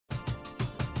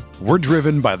We're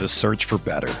driven by the search for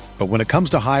better. But when it comes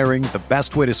to hiring, the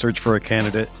best way to search for a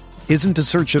candidate isn't to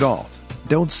search at all.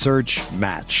 Don't search,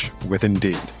 match with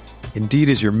Indeed. Indeed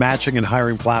is your matching and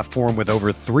hiring platform with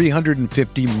over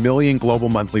 350 million global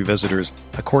monthly visitors,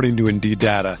 according to Indeed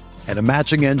data, and a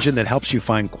matching engine that helps you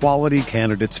find quality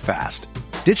candidates fast.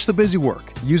 Ditch the busy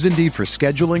work. Use Indeed for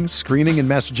scheduling, screening, and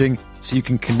messaging so you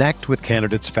can connect with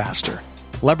candidates faster.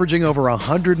 Leveraging over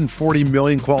 140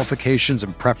 million qualifications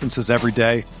and preferences every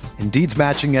day, Indeed's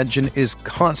matching engine is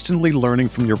constantly learning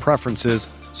from your preferences,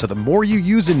 so the more you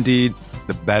use Indeed,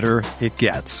 the better it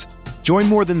gets. Join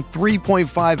more than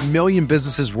 3.5 million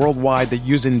businesses worldwide that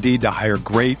use Indeed to hire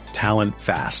great talent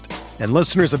fast. And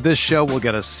listeners of this show will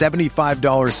get a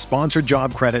 $75 sponsored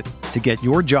job credit to get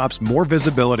your jobs more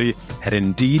visibility at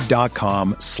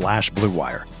Indeed.com/Blue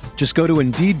Wire. Just go to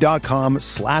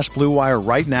Indeed.com/Blue Wire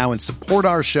right now and support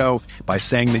our show by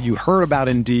saying that you heard about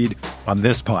Indeed on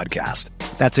this podcast.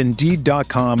 That's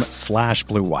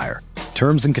Indeed.com/Blue Wire.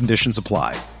 Terms and conditions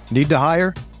apply. Need to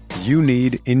hire? You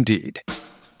need Indeed.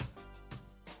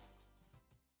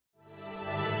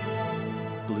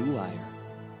 Blue Wire.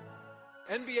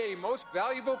 NBA Most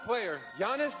Valuable Player,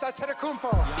 Giannis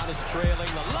Antetokounmpo. Giannis trailing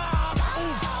the lob.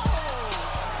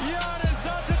 Giannis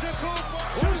Antetokounmpo.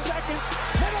 2 second.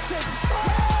 Middleton.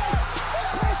 Yes!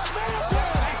 Chris Middleton.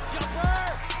 Nice jumper.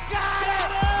 Got it.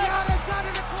 Giannis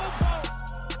Antetokounmpo.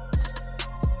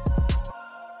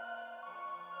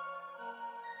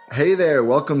 Hey there,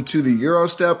 welcome to the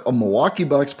Eurostep, a Milwaukee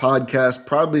Bucks podcast,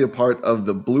 proudly a part of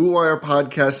the Blue Wire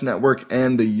Podcast Network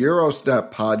and the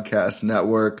Eurostep Podcast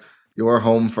Network, your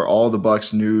home for all the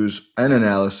Bucks news and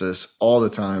analysis all the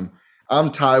time.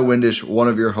 I'm Ty Windish, one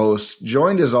of your hosts,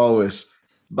 joined as always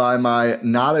by my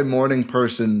not a morning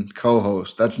person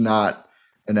co-host. That's not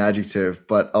an adjective,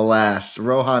 but alas,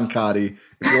 Rohan Kadi.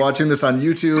 If you're watching this on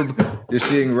YouTube, you're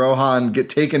seeing Rohan get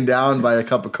taken down by a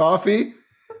cup of coffee.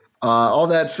 All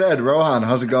that said, Rohan,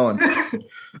 how's it going?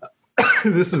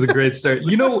 This is a great start.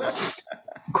 You know,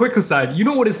 quick aside, you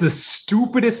know what is the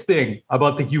stupidest thing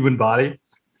about the human body?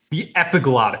 The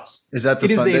epiglottis. Is that the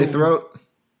Sunday throat?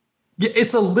 Yeah,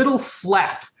 it's a little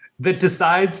flap that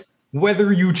decides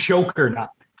whether you choke or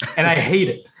not. And I hate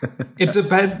it. It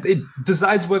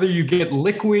decides whether you get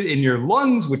liquid in your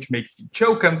lungs, which makes you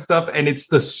choke on stuff. And it's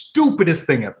the stupidest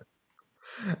thing ever.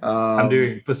 I'm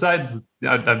doing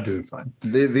fine.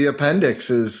 The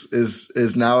appendix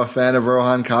is now a fan of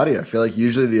Rohan Kadi. I feel like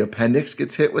usually the appendix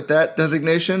gets hit with that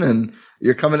designation, and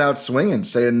you're coming out swinging,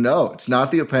 saying no, it's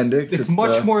not the appendix. It's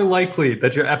much more likely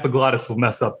that your epiglottis will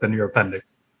mess up than your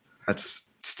appendix. That's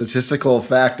statistical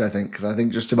fact, I think, because I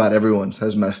think just about everyone's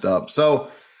has messed up. So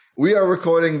we are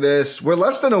recording this. We're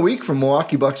less than a week from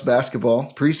Milwaukee Bucks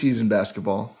basketball. Preseason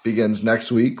basketball begins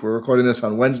next week. We're recording this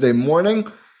on Wednesday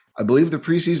morning. I believe the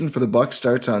preseason for the Bucks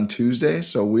starts on Tuesday,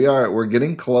 so we're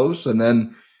getting close, and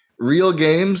then real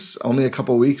games only a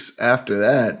couple weeks after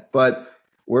that. But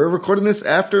we're recording this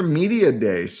after Media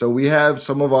Day, so we have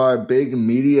some of our big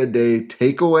Media Day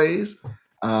takeaways.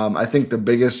 I think the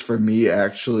biggest for me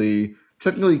actually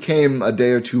technically came a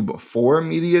day or two before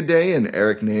Media Day and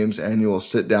Eric Name's annual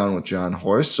sit down with John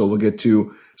Horst. So we'll get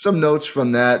to some notes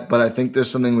from that, but I think there's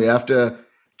something we have to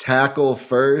tackle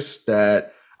first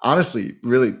that honestly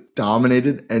really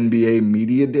dominated NBA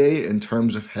Media Day in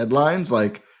terms of headlines.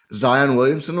 Like Zion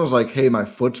Williamson was like, hey, my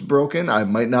foot's broken. I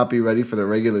might not be ready for the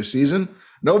regular season.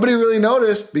 Nobody really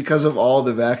noticed because of all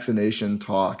the vaccination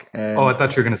talk. And I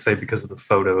thought you were going to say because of the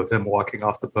photo of him walking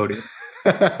off the podium.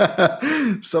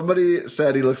 Somebody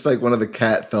said he looks like one of the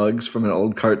cat thugs from an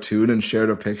old cartoon and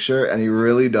shared a picture, and he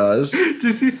really does. Did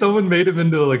you see someone made him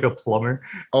into like a plumber?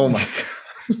 Oh my God.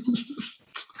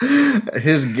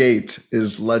 His gait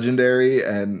is legendary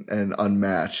and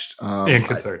unmatched. And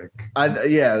concerning. A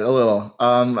little.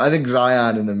 I think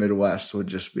Zion in the Midwest would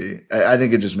just be, I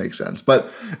think it just makes sense.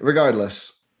 But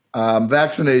regardless,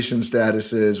 vaccination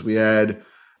statuses, we had,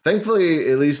 thankfully,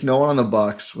 at least no one on the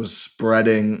Bucks was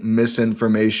spreading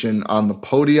misinformation on the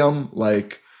podium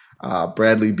like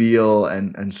Bradley Beal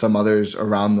and some others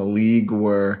around the league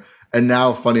were. And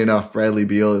now, funny enough, Bradley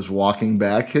Beal is walking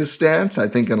back his stance, I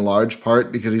think in large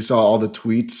part because he saw all the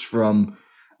tweets from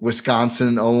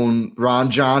Wisconsin own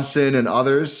Ron Johnson and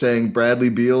others saying Bradley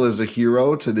Beal is a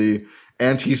hero to the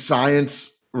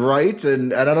anti-science right.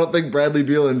 And I don't think Bradley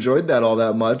Beal enjoyed that all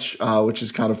that much, which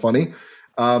is kind of funny.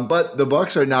 But the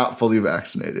Bucks are not fully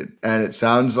vaccinated, and it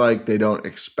sounds like they don't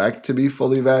expect to be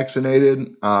fully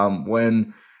vaccinated.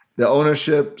 When the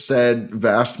ownership said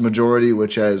vast majority,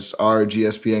 which as our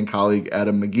GSPN colleague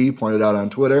Adam McGee pointed out on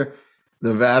Twitter,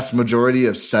 the vast majority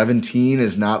of 17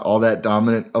 is not all that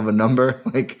dominant of a number.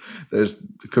 Like there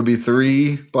could be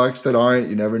 3 Bucks that aren't.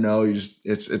 You never know.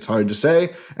 It's hard to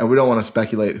say, and we don't want to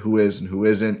speculate who is and who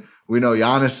isn't. We know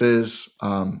Giannis is.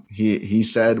 He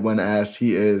said when asked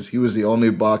he was the only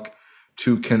Buck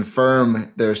to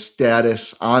confirm their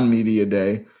status on media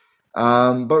day.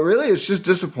 But really, it's just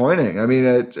disappointing. I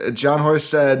mean, John Horst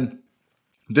said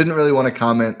didn't really want to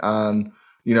comment on,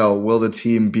 will the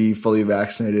team be fully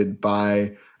vaccinated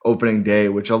by opening day,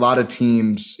 which a lot of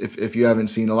teams, if you haven't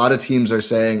seen, a lot of teams are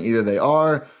saying either they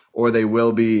are or they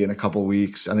will be in a couple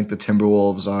weeks. I think the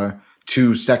Timberwolves are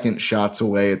 2 second shots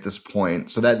away at this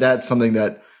point. So that's something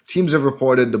that teams have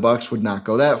reported. The Bucks would not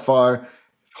go that far.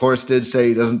 Horst did say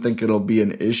he doesn't think it'll be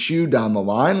an issue down the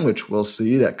line, which we'll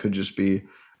see. That could just be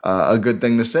a good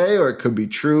thing to say, or it could be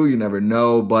true. You never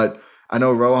know. But I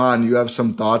know, Rohan, you have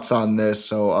some thoughts on this,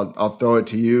 so I'll throw it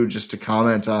to you just to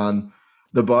comment on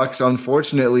the Bucks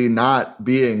unfortunately not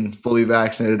being fully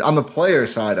vaccinated on the player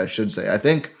side, I should say. I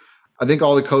think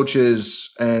all the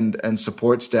coaches and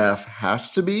support staff has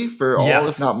to be for all,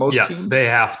 if not most teams. Yes, they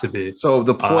have to be. So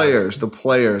the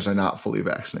players are not fully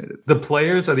vaccinated. The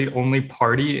players are the only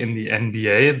party in the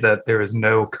NBA that there is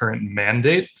no current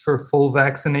mandate for full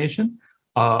vaccination.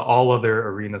 All other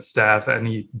arena staff,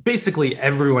 basically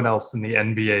everyone else in the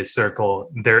NBA circle,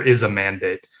 there is a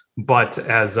mandate. But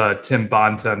as Tim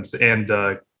Bontemps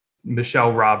and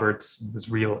Michelle Roberts was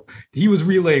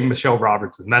relaying Michelle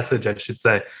Roberts' message, I should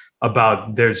say,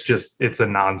 about it's a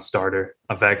non-starter,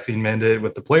 a vaccine mandate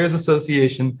with the Players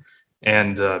Association.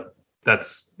 And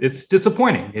it's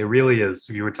disappointing. It really is.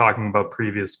 You were talking about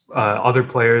previous other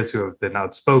players who have been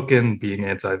outspoken, being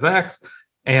anti-vax.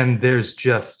 And there's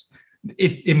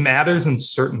it matters in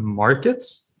certain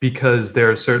markets, because there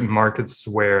are certain markets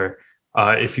where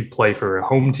if you play for a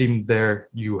home team there,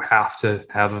 you have to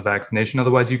have a vaccination.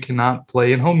 Otherwise, you cannot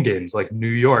play in home games like New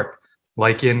York,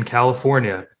 like in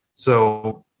California.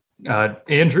 So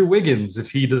Andrew Wiggins,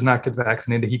 if he does not get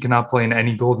vaccinated, he cannot play in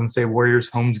any Golden State Warriors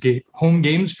home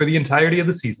games for the entirety of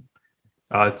the season.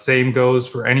 Same goes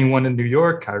for anyone in New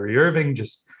York, Kyrie Irving,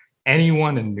 just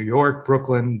anyone in New York,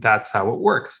 Brooklyn. That's how it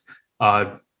works.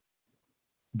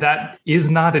 That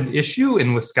is not an issue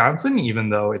in Wisconsin, even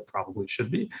though it probably should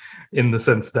be, in the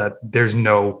sense that there's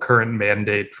no current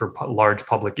mandate for large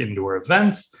public indoor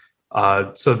events.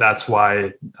 So that's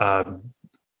why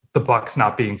the Bucks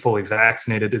not being fully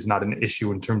vaccinated is not an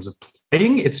issue in terms of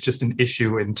playing. It's just an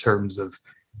issue in terms of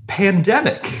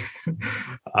pandemic.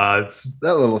 That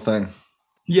little thing.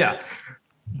 Yeah.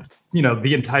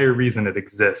 The entire reason it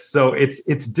exists. So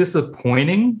it's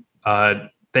disappointing.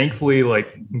 Thankfully,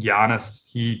 like Giannis,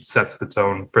 he sets the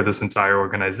tone for this entire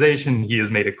organization. He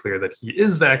has made it clear that he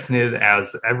is vaccinated,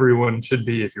 as everyone should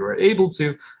be if you are able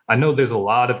to. I know there's a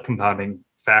lot of compounding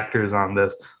factors on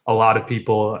this. A lot of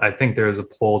people, I think there is a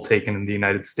poll taken in the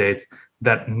United States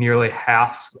that nearly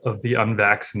half of the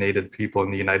unvaccinated people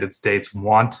in the United States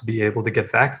want to be able to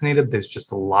get vaccinated. There's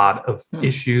just a lot of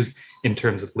issues in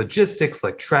terms of logistics,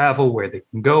 like travel, where they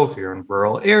can go. If you're in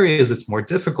rural areas, it's more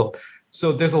difficult.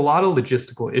 So there's a lot of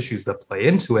logistical issues that play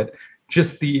into it.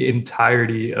 Just the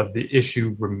entirety of the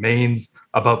issue remains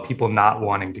about people not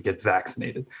wanting to get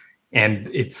vaccinated. And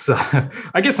it's,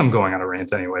 I guess I'm going on a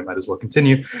rant anyway, might as well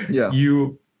continue. Yeah.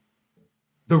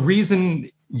 The reason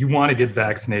you want to get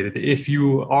vaccinated, if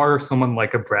you are someone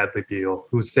like a Bradley Beal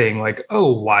who's saying like, oh,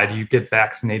 why do you get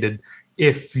vaccinated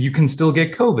if you can still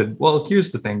get COVID? Well,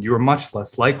 here's the thing. You are much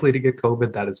less likely to get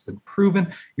COVID. That has been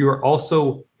proven. You are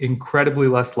also incredibly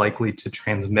less likely to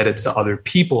transmit it to other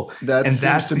people. That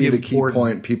seems to be the key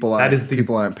point people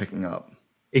aren't picking up.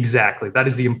 Exactly. That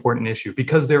is the important issue,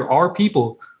 because there are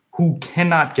people who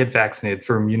cannot get vaccinated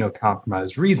for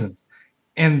immunocompromised reasons.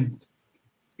 And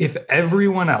if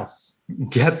everyone else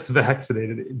gets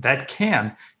vaccinated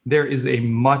there is a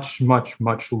much, much,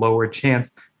 much lower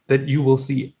chance that you will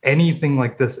see anything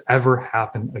like this ever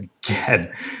happen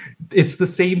again. It's the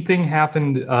same thing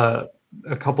happened a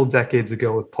couple decades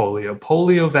ago with polio.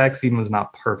 Polio vaccine was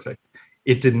not perfect.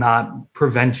 It did not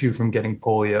prevent you from getting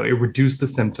polio. It reduced the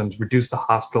symptoms, reduced the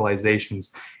hospitalizations,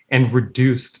 and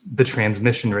reduced the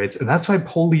transmission rates. And that's why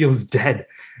polio is dead,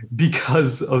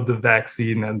 because of the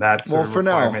vaccine and that sort of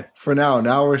requirement.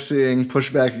 Now we're seeing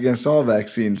pushback against all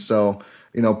vaccines. So,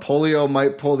 polio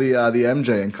might pull the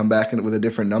MJ and come back with a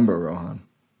different number, Rohan.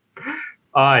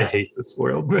 I hate this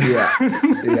world. Yeah.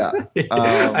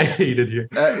 I hate it here.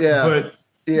 But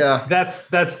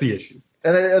that's the issue.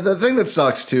 And the thing that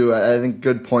sucks too, I think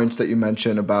good points that you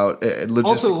mentioned about logistically.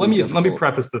 Also, let me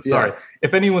preface this. Yeah. Sorry,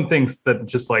 if anyone thinks that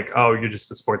just like, oh, you're just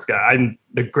a sports guy, I'm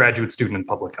a graduate student in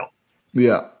public health.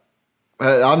 Yeah.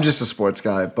 I'm just a sports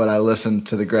guy, but I listened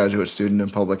to the graduate student in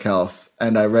public health,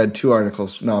 and I read 2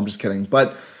 articles. No, I'm just kidding.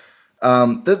 But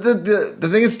the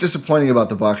thing that's disappointing about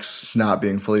the Bucks not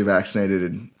being fully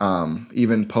vaccinated,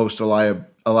 even post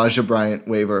Elijah Bryant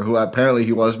waiver, who apparently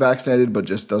he was vaccinated, but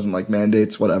just doesn't like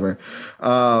mandates, whatever.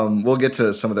 We'll get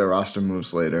to some of their roster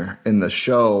moves later in the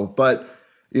show. But,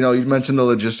 you know, you mentioned the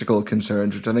logistical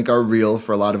concerns, which I think are real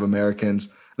for a lot of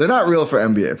Americans. They're not real for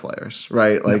NBA players,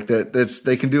 right? Like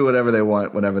they can do whatever they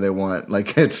want, whenever they want.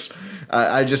 Like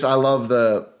I love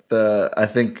I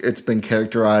think it's been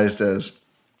characterized as,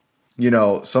 you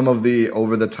know, some of the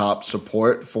over the top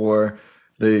support for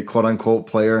the quote unquote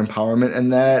player empowerment.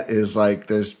 And that is like,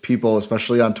 there's people,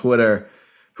 especially on Twitter,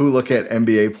 who look at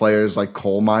NBA players like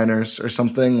coal miners or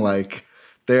something. Like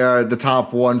they are the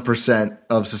top 1%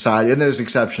 of society. And there's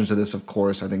exceptions to this, of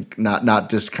course. I think not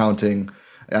discounting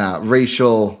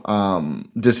racial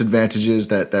disadvantages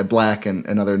that black and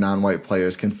other non-white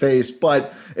players can face.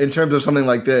 But in terms of something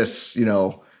like this, you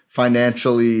know,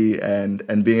 financially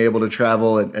and being able to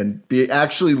travel and be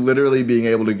actually literally being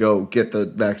able to go get the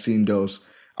vaccine dose,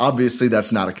 obviously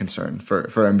that's not a concern for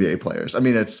NBA players. I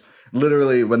mean, it's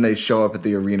literally when they show up at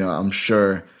the arena, I'm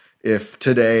sure if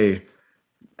today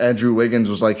Andrew Wiggins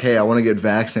was like, hey, I want to get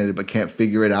vaccinated but can't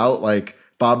figure it out, like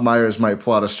Bob Myers might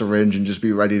pull out a syringe and just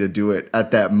be ready to do it at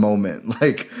that moment.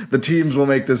 Like the teams will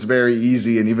make this very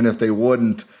easy. And even if they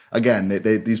wouldn't, again,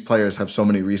 these players have so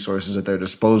many resources at their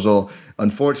disposal.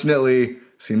 Unfortunately,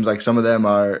 seems like some of them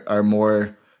are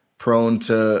more prone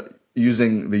to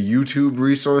using the YouTube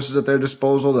resources at their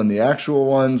disposal than the actual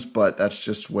ones, but that's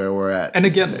just where we're at. And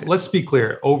again, let's be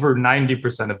clear, over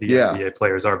 90% of the NBA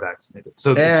players are vaccinated.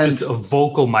 So it's just a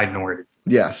vocal minority.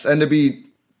 Yes, and to be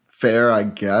fair, I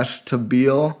guess, to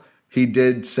Beal, he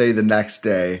did say the next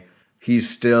day he's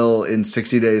still in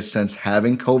 60 days since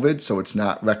having COVID, so it's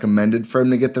not recommended for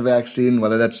him to get the vaccine,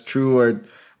 whether that's true or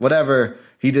whatever.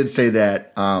 He did say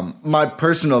that. My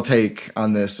personal take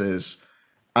on this is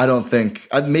I don't think,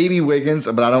 maybe Wiggins,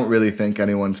 but I don't really think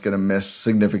anyone's going to miss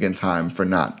significant time for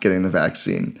not getting the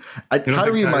vaccine. I think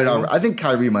Kyrie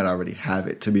might already have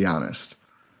it, to be honest.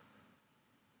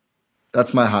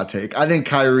 That's my hot take. I think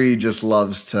Kyrie just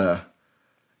loves to,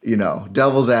 you know,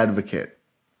 devil's advocate.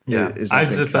 Yeah,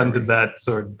 I've defended that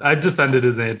sort. I've defended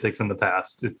his antics in the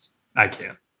past. I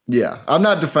can't. Yeah, I'm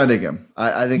not defending him.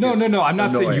 I think no. I'm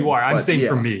not saying you are. I'm saying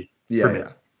for me. Yeah.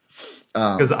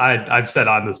 Because I've said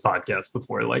on this podcast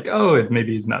before, like, oh,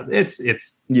 maybe he's not. It's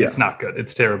not good.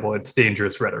 It's terrible. It's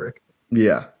dangerous rhetoric.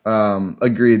 Yeah,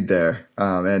 agreed there.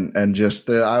 And just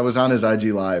I was on his IG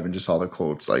Live and just saw the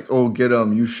quotes like, "Oh, get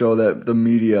him! You show that the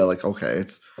media." Like, okay,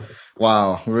 it's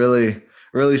wow, really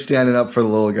standing up for the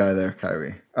little guy there,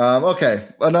 Kyrie. Okay,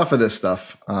 enough of this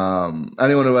stuff.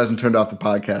 Anyone who hasn't turned off the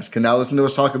podcast can now listen to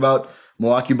us talk about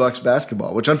Milwaukee Bucks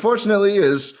basketball, which unfortunately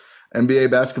is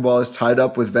NBA basketball is tied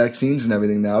up with vaccines and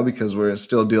everything now because we're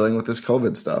still dealing with this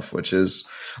COVID stuff, which is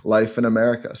life in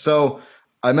America. So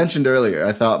I mentioned earlier,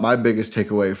 I thought my biggest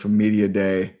takeaway from Media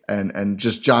Day and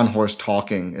just John Horst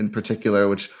talking in particular,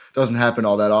 which doesn't happen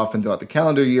all that often throughout the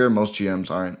calendar year. Most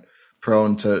GMs aren't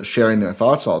prone to sharing their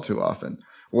thoughts all too often,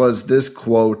 was this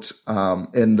quote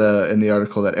in the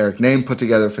article that Eric Nehm put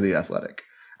together for The Athletic.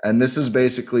 And this is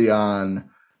basically on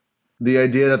the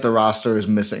idea that the roster is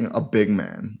missing a big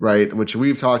man, right? Which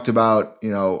we've talked about,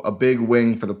 you know, a big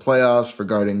wing for the playoffs for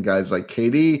guarding guys like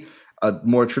KD, a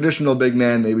more traditional big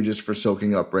man, maybe just for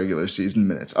soaking up regular season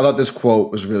minutes. I thought this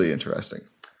quote was really interesting.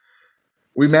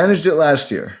 We managed it last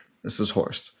year. This is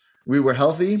Horst. We were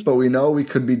healthy, but we know we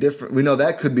could be different. We know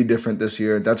that could be different this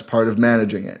year. That's part of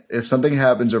managing it. If something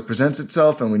happens or presents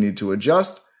itself and we need to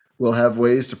adjust, we'll have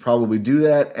ways to probably do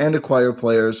that and acquire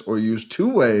players or use two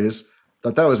ways.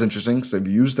 Thought that was interesting because I've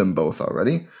used them both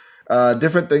already.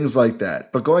 Different things like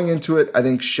that. But going into it, I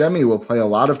think Shemi will play a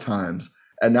lot of times.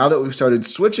 And now that we've started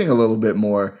switching a little bit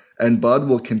more, and Bud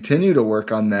will continue to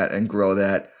work on that and grow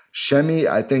that, Shemi,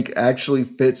 I think, actually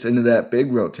fits into that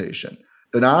big rotation.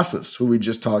 Thanasis, who we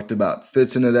just talked about,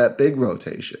 fits into that big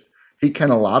rotation. He can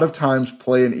a lot of times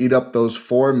play and eat up those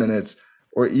 4 minutes,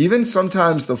 or even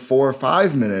sometimes the 4 or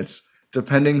 5 minutes,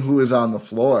 depending who is on the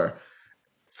floor.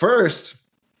 First,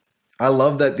 I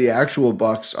love that the actual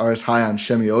Bucks are as high on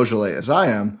Shemi Ojeleye as I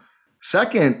am.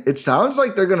 Second, it sounds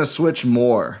like they're going to switch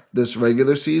more this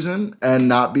regular season and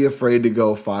not be afraid to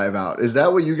go 5 out. Is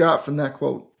that what you got from that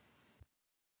quote?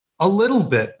 A little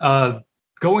bit.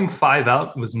 Going 5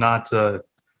 out was not, or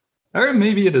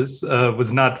maybe it is,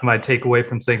 was not my takeaway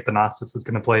from saying Thanasis is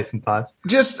going to play some 5.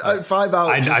 Just 5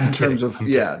 out, in terms of,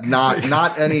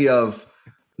 not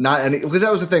any, because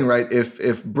that was the thing, right?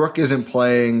 If Brook isn't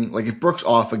playing, like if Brook's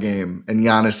off a game and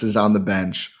Giannis is on the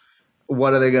bench,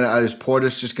 What are they going to, is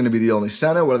Portis just going to be the only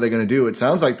center? What are they going to do? It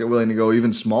sounds like they're willing to go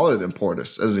even smaller than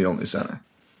Portis as the only center.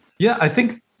 Yeah, I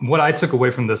think what I took away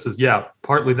from this is,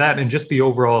 partly that and just the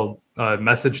overall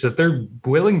message that they're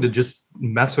willing to just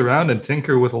mess around and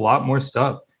tinker with a lot more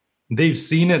stuff. They've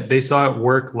seen it. They saw it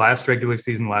work last regular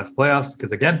season, last playoffs,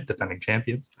 because again, defending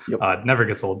champions. Yep. Never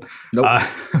gets old. Nope.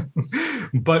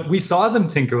 But we saw them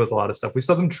tinker with a lot of stuff. We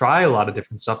saw them try a lot of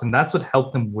different stuff, and that's what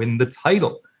helped them win the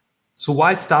title. So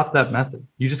why stop that method?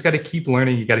 You just got to keep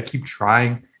learning. You got to keep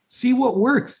trying. See what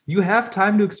works. You have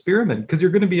time to experiment because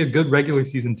you're going to be a good regular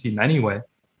season team anyway.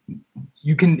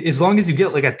 You can, as long as you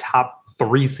get like a top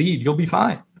 3 seed, you'll be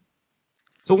fine.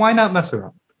 So why not mess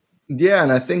around? Yeah,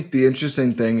 and I think the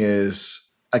interesting thing is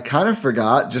I kind of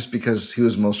forgot just because he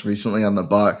was most recently on the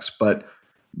Bucks, but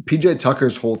PJ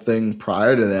Tucker's whole thing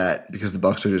prior to that, because the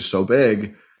Bucks are just so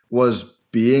big, was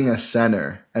being a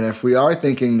center. And if we are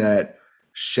thinking that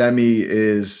Shemi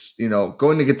is,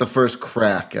 going to get the first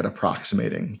crack at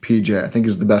approximating PJ, I think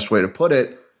is the best way to put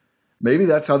it. Maybe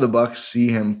that's how the Bucks see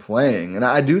him playing. And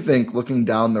I do think looking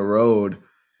down the road,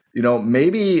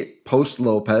 maybe post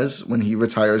Lopez, when he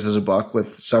retires as a Buck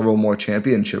with several more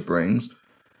championship rings,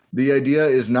 the idea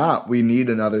is not we need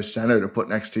another center to put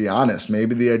next to Giannis.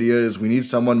 Maybe the idea is we need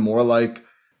someone more like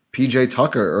PJ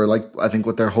Tucker, or like I think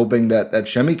what they're hoping that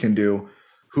Shemi can do,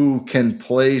 who can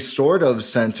play sort of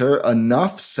center,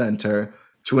 enough center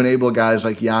to enable guys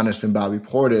like Giannis and Bobby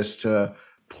Portis to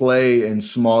play in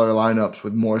smaller lineups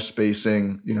with more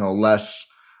spacing, a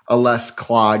less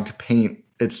clogged paint,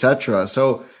 etc.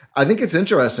 So I think it's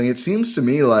interesting. It seems to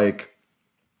me like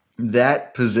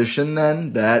that position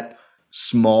then, that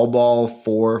small ball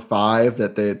 4-5,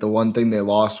 that the one thing they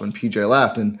lost when PJ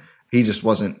left, and he just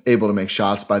wasn't able to make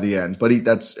shots by the end, but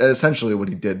that's essentially what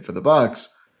he did for the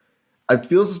Bucks. It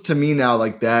feels to me now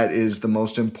like that is the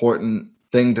most important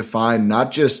thing to find,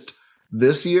 not just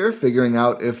this year, figuring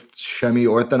out if Shemi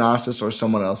or Thanasis or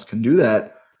someone else can do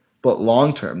that, but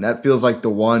long term. That feels like the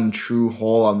one true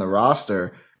hole on the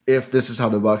roster. If this is how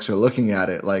the Bucks are looking at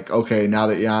it, like, okay, now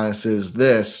that Giannis is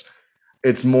this,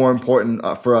 it's more important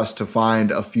for us to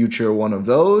find a future one of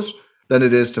those than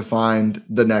it is to find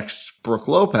the next Brook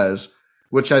Lopez,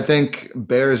 which I think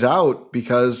bears out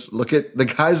because look at the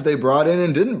guys they brought in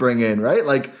and didn't bring in, right?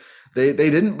 Like they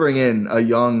didn't bring in a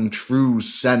young true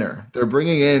center. They're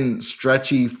bringing in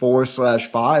stretchy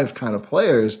 4/5 kind of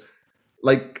players.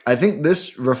 Like, I think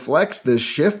this reflects this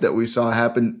shift that we saw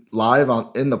happen live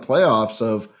in the playoffs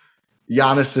of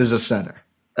Giannis is a center.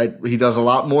 Right? He does a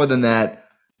lot more than that,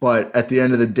 but at the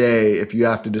end of the day, if you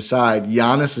have to decide,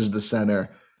 Giannis is the center,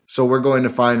 so we're going to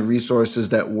find resources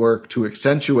that work to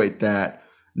accentuate that,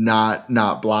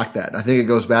 not block that. And I think it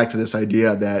goes back to this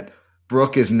idea that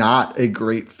Brook is not a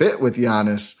great fit with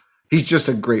Giannis. He's just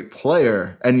a great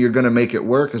player, and you're going to make it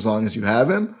work as long as you have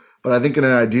him. But I think in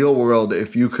an ideal world,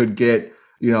 if you could get,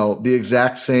 the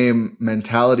exact same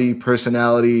mentality,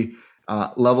 personality,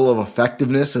 level of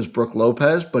effectiveness as Brook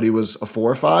Lopez, but he was a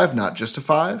 4/5, not just a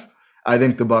 5, I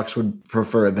think the Bucks would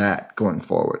prefer that going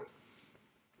forward.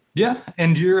 Yeah,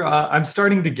 and I'm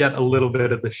starting to get a little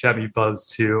bit of the Shemi buzz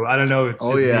too. I don't know, it's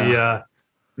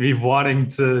me wanting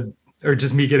to, or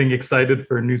just me getting excited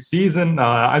for a new season.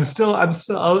 I'm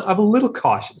a little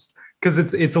cautious because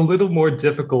it's a little more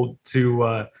difficult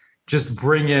to just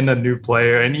bring in a new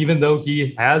player. And even though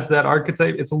he has that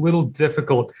archetype, it's a little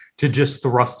difficult to just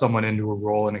thrust someone into a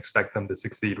role and expect them to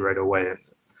succeed right away.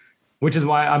 Which is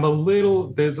why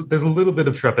there's a little bit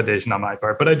of trepidation on my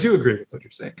part, but I do agree with what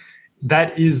you're saying.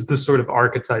 That is the sort of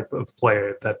archetype of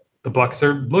player that the Bucks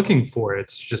are looking for.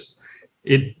 It's just,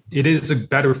 it is a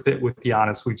better fit with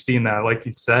Giannis. We've seen that, like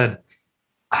you said.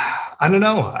 I don't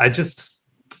know.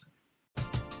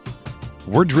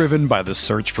 We're driven by the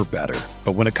search for better.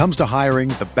 But when it comes to hiring,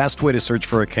 the best way to search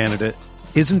for a candidate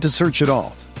isn't to search at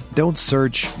all. Don't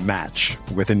search, match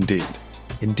with Indeed.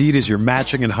 Indeed is your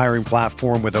matching and hiring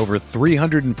platform with over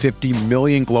 350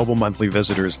 million global monthly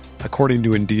visitors, according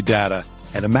to Indeed data,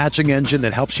 and a matching engine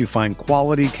that helps you find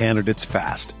quality candidates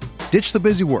fast. Ditch the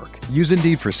busy work. Use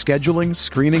Indeed for scheduling,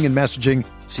 screening, and messaging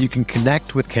so you can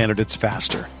connect with candidates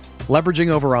faster. Leveraging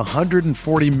over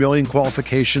 140 million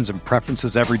qualifications and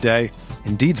preferences every day,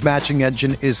 Indeed's matching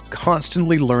engine is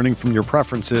constantly learning from your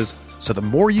preferences, so the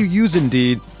more you use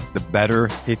Indeed, the better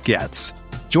it gets.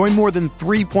 Join more than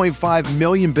 3.5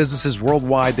 million businesses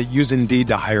worldwide that use Indeed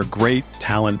to hire great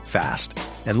talent fast.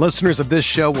 And listeners of this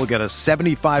show will get a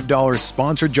 $75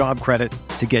 sponsored job credit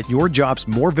to get your jobs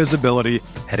more visibility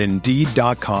at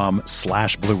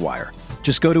Indeed.com/Blue Wire.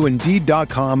 Just go to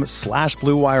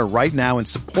Indeed.com/Blue Wire right now and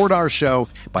support our show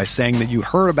by saying that you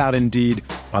heard about Indeed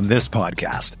on this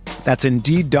podcast. That's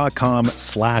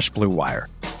Indeed.com/Blue Wire.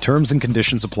 Terms and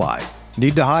conditions apply.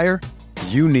 Need to hire?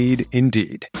 You need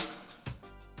Indeed.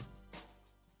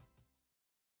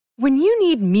 When you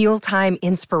need mealtime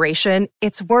inspiration,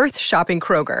 it's worth shopping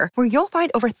Kroger, where you'll find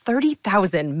over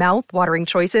 30,000 mouth-watering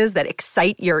choices that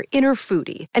excite your inner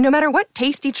foodie. And no matter what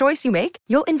tasty choice you make,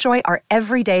 you'll enjoy our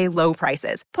everyday low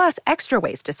prices, plus extra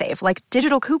ways to save, like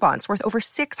digital coupons worth over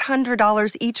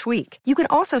 $600 each week. You can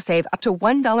also save up to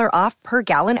 $1 off per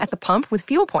gallon at the pump with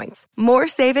fuel points. More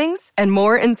savings and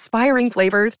more inspiring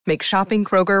flavors make shopping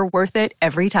Kroger worth it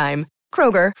every time.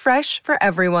 Kroger, fresh for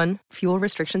everyone. Fuel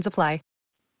restrictions apply.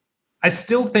 I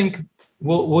still think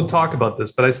we'll talk about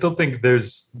this, but I still think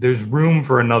there's room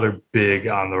for another big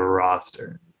on the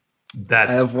roster.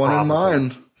 I have one in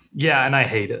mind. Yeah, and I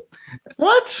hate it.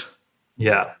 What?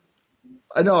 Yeah.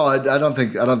 I know. I don't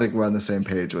think we're on the same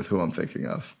page with who I'm thinking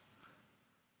of.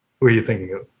 Who are you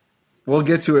thinking of? We'll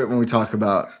get to it when we talk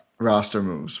about roster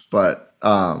moves, but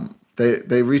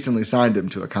they recently signed him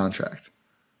to a contract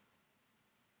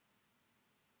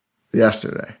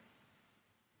yesterday.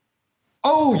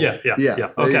 Oh, yeah.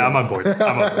 Okay, I'm on board.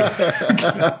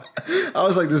 I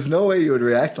was like, there's no way you would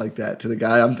react like that to the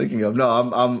guy I'm thinking of. No,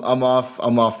 I'm off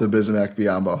the Bismack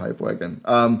Biyombo hype wagon.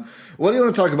 What do you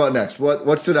want to talk about next?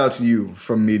 What stood out to you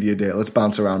from Media Day? Let's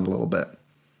bounce around a little bit.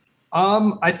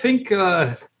 I think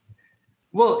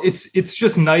it's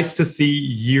just nice to see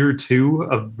year 2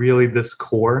 of really this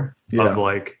core of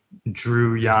like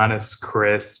Drew, Giannis,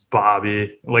 Chris,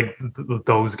 Bobby, like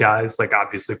those guys. Like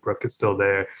obviously Brooke is still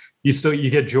there. You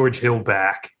get George Hill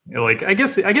back. Like I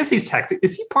guess he's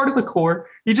is he part of the core?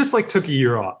 He just like took a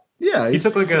year off. Yeah, he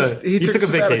took a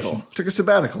vacation. Took a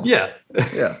sabbatical. Yeah,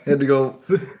 yeah. He had to go,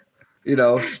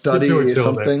 study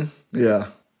something.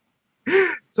 There. Yeah.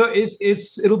 So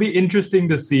it'll be interesting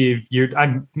to see.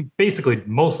 I'm basically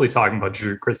mostly talking about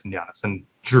Drew, Chris, and Giannis, and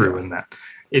Drew in that.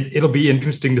 It'll be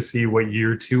interesting to see what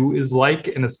year 2 is like,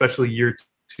 and especially year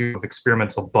 2 of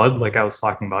experimental Bud, like I was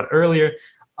talking about earlier.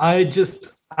 I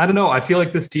don't know. I feel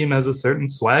like this team has a certain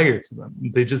swagger to them.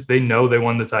 They know they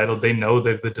won the title. They know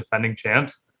they're the defending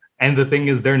champs. And the thing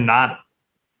is, they're not.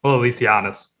 Well, at least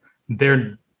Giannis.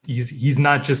 He's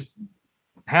not just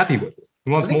happy with it.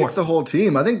 He wants more. It's the whole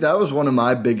team. I think that was one of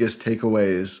my biggest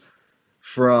takeaways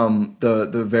from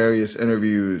the various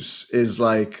interviews. Is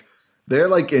like they're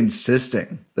like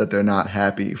insisting that they're not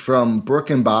happy. From Brooke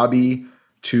and Bobby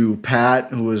to Pat,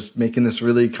 who was making this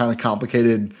really kind of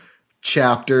complicated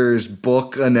chapters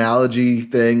book analogy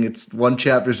thing. It's one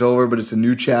chapter's over, but it's a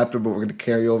new chapter, but we're going to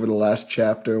carry over the last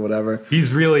chapter, whatever.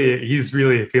 He's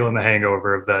really feeling the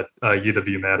hangover of that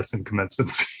UW-Madison commencement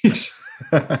speech.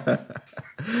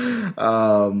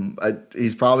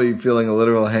 He's probably feeling a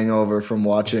literal hangover from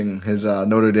watching his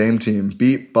Notre Dame team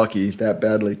beat Bucky that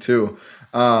badly too.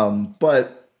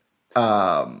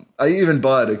 Even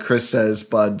Chris says,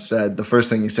 Bud said the first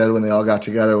thing he said when they all got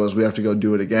together was, we have to go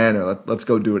do it again, or let's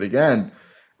go do it again.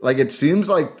 Like, it seems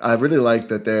like I really like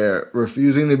that they're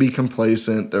refusing to be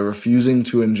complacent. They're refusing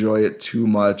to enjoy it too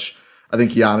much. I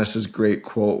think Giannis's great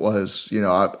quote was,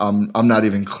 I'm not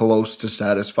even close to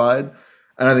satisfied.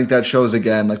 And I think that shows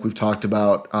again, like we've talked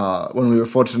about when we were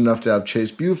fortunate enough to have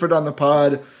Chase Buford on the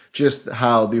pod, just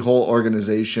how the whole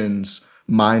organization's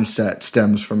mindset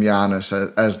stems from Giannis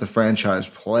as the franchise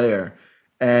player.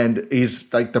 And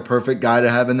he's like the perfect guy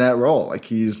to have in that role. Like,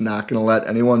 he's not going to let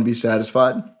anyone be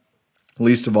satisfied,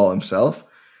 least of all himself.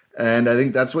 And I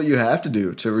think that's what you have to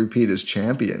do to repeat as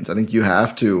champions. I think you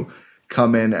have to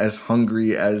come in as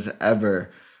hungry as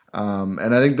ever.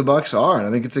 And I think the Bucks are, and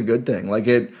I think it's a good thing. Like,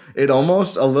 it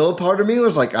almost, a little part of me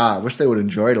was like, I wish they would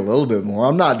enjoy it a little bit more.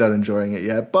 I'm not done enjoying it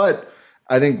yet, but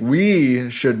I think we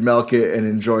should milk it and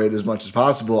enjoy it as much as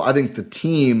possible. I think the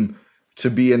team, to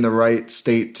be in the right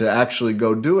state to actually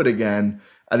go do it again,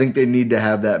 I think they need to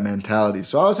have that mentality.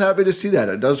 So I was happy to see that.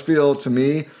 It does feel to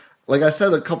me, like I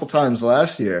said a couple times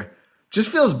last year, just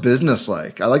feels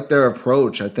businesslike. I like their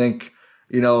approach. I think,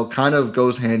 kind of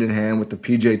goes hand in hand with the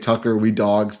PJ Tucker We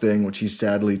Dogs thing, which he's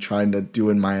sadly trying to do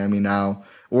in Miami now.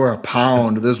 We're a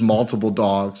pound. There's multiple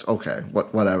dogs. Okay,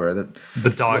 whatever. The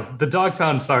dog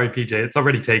pound. Sorry, PJ. It's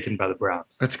already taken by the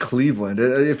Browns. That's Cleveland.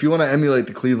 If you want to emulate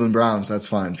the Cleveland Browns, that's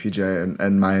fine. PJ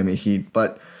and Miami Heat.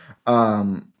 But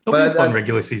it'll be a fun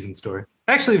regular season story.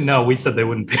 Actually, no. We said they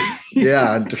wouldn't be.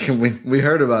 Yeah, we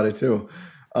heard about it too.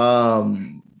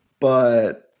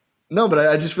 But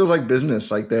it just feels like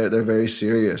business. Like they're very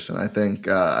serious, and I think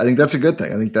that's a good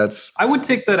thing. I would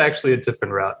take that actually a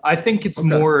different route. I think it's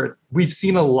more. We've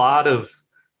seen a lot of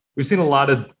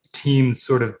teams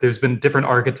sort of. There's been different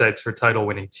archetypes for title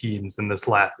winning teams in this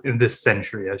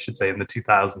century, I should say, in the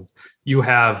 2000s. You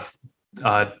have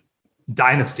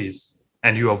dynasties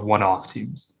and you have one-off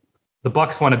teams. The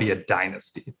Bucks want to be a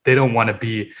dynasty. They don't want to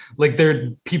be like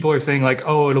people are saying like,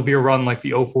 oh, it'll be a run like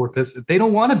the 04 Pistons. They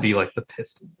don't want to be like the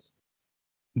Pistons.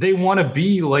 They want to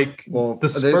be like the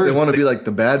Spurs. They want to be like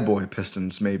the bad boy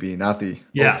Pistons, maybe, not the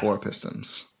 04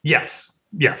 Pistons. Yes.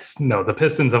 No, the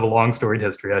Pistons have a long storied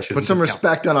history. I should put some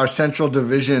respect on our Central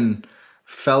Division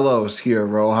fellows here,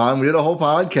 Rohan. We did a whole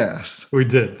podcast. We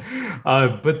did.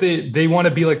 But they want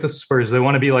to be like the Spurs. They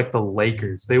want to be like the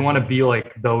Lakers. They want to be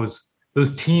like those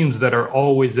teams that are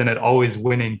always in it, always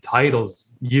winning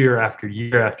titles year after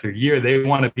year after year. They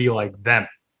want to be like them.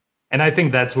 And I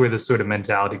think that's where this sort of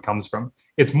mentality comes from.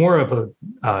 It's more of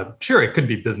sure, it could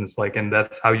be business-like, and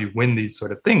that's how you win these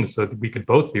sort of things. So we could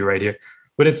both be right here.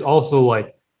 But it's also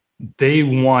like they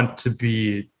want to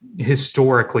be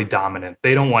historically dominant.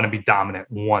 They don't want to be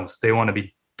dominant once. They want to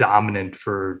be dominant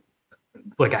for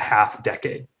like a half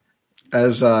decade.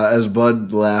 As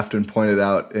Bud laughed and pointed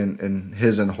out in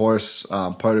his and Horse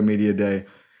part of Media Day,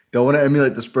 don't want to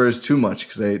emulate the Spurs too much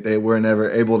because they were never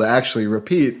able to actually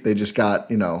repeat. They just got,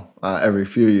 every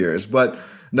few years. But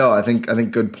no, I think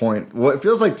good point. What it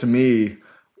feels like to me,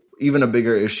 even a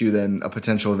bigger issue than a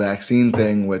potential vaccine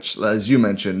thing, which, as you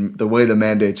mentioned, the way the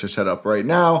mandates are set up right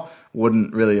now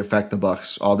wouldn't really affect the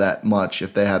Bucks all that much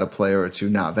if they had a player or two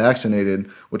not vaccinated,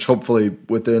 which hopefully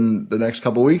within the next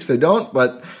couple of weeks they don't,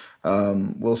 but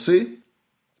we'll see.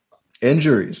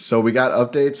 Injuries. So we got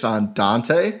updates on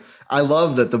Dante. I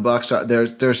love that the Bucks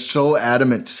they're so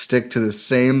adamant to stick to the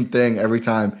same thing every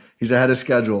time. He's ahead of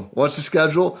schedule. What's the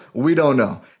schedule? We don't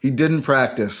know. He didn't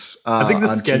practice. I think the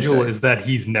on schedule Tuesday. is that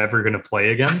he's never going to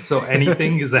play again. So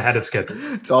anything is ahead of schedule.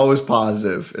 It's always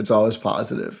positive.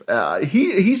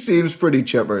 He seems pretty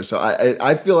chipper. So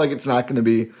I feel like it's not going to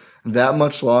be that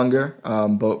much longer.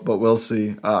 But we'll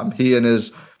see. He and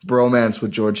his bromance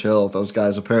with George Hill, those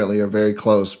guys apparently are very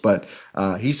close. But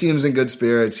he seems in good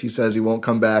spirits. He says he won't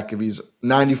come back if he's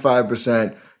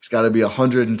 95%. He's got to be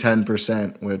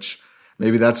 110%, which.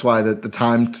 Maybe that's why the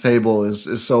timetable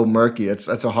is so murky.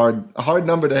 That's a hard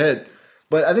number to hit.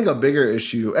 But I think a bigger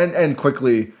issue, and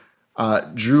quickly,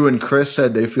 Drew and Chris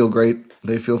said they feel great.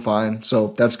 They feel fine. So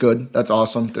that's good. That's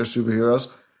awesome. They're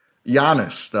superheroes.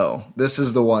 Giannis, though, this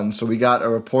is the one. So we got a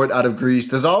report out of Greece.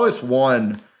 There's always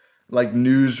one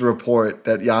news report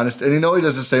that Giannis, and he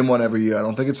does the same one every year. I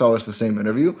don't think it's always the same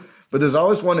interview, but there's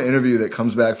always one interview that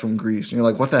comes back from Greece. And you're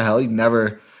like, what the hell?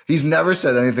 He's never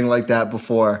said anything like that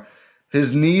before.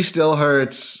 His knee still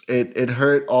hurts. It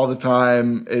hurt all the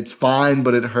time. It's fine,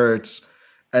 but it hurts.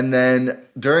 And then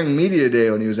during Media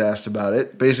Day, when he was asked about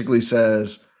it, basically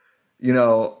says,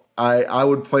 I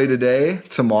would play today.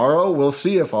 Tomorrow, we'll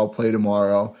see if I'll play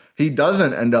tomorrow. He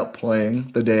doesn't end up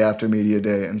playing the day after Media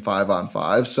Day in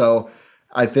 5-on-5. So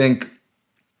I think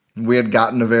we had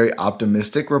gotten a very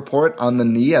optimistic report on the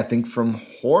knee, I think from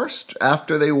Horst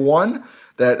after they won.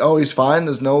 That, he's fine.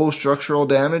 There's no structural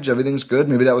damage. Everything's good.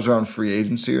 Maybe that was around free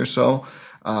agency or so.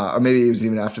 Or maybe it was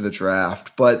even after the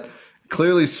draft. But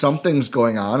clearly something's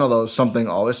going on, although something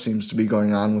always seems to be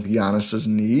going on with Giannis's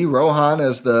knee. Rohan,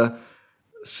 as the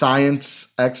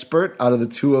science expert out of the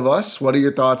two of us, what are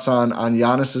your thoughts on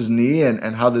Giannis's knee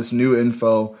and how this new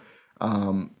info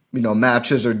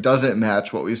matches or doesn't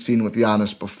match what we've seen with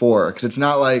Giannis before? Because it's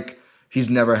not like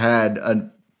he's never had a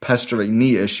pestering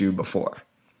knee issue before.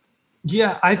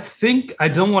 Yeah, I think I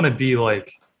don't want to be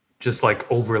just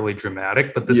overly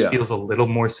dramatic, but this feels a little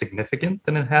more significant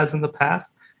than it has in the past,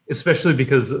 especially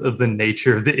because of the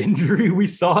nature of the injury we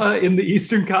saw in the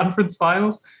Eastern Conference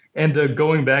Finals. And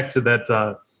going back to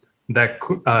that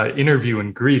interview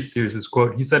in Greece, here's his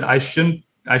quote. He said, I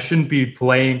shouldn't be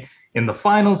playing in the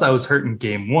finals. I was hurt in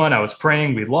game 1. I was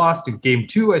praying we lost. In game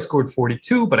 2, I scored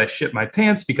 42, but I shit my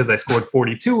pants because I scored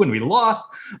 42 when we lost.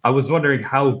 I was wondering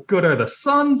how good are the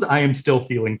Suns. I am still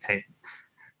feeling pain.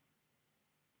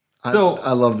 So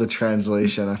I love the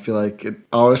translation. I feel like it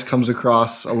always comes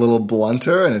across a little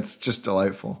blunter, and it's just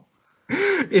delightful.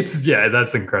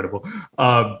 That's incredible.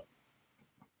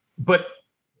 But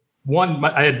one,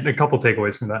 I had a couple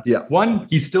takeaways from that. Yeah. One,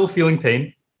 he's still feeling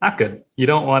pain. Not good. You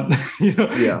don't want,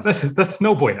 that's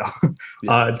no bueno.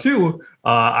 Yeah. Two,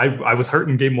 I was hurt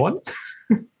in game 1.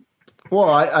 Well,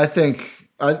 I think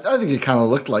it kind of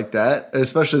looked like that,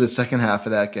 especially the second half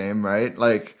of that game, right?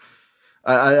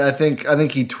 I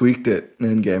think he tweaked it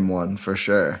in game 1 for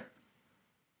sure.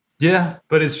 Yeah,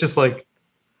 but it's just I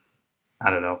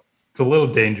don't know. It's a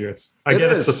little dangerous. I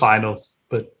get it's the finals,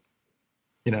 but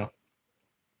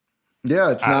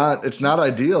Yeah, it's not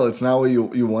ideal. It's not what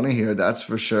you want to hear, that's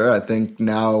for sure. I think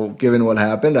now, given what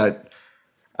happened, I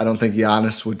I don't think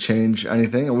Giannis would change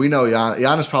anything. And we know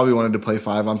Giannis probably wanted to play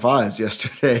 5-on-5s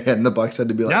yesterday, and the Bucks had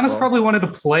to be like, Giannis probably wanted to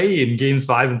play in games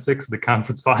 5 and 6 of the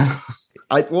conference finals.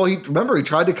 He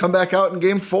tried to come back out in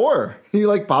game 4. He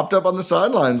like popped up on the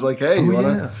sidelines like, hey, you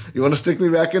want to stick me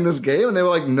back in this game? And they were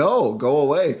like, no, go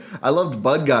away. I loved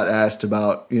Bud got asked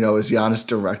about, is Giannis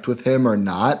direct with him or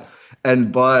not?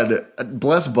 And Bud,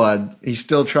 bless Bud, he's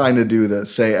still trying to do the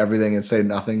say everything and say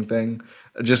nothing thing.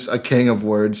 Just a king of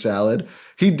word salad.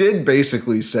 He did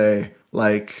basically say,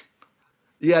 like,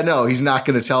 yeah, no, he's not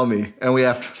going to tell me. And we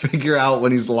have to figure out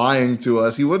when he's lying to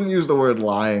us. He wouldn't use the word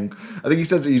lying. I think he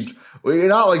said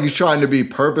not like he's trying to be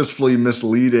purposefully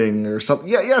misleading or something.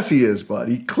 Yeah, yes, he is, Bud.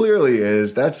 He clearly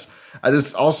is.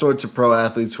 There's all sorts of pro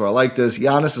athletes who are like this.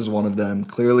 Giannis is one of them.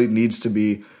 Clearly needs to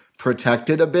be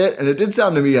protected a bit. And it did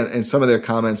sound to me in some of their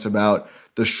comments about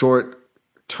the short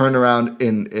turnaround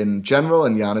in general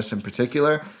and Giannis in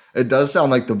particular. It does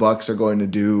sound like the Bucks are going to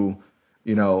do,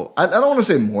 I don't want to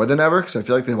say more than ever because I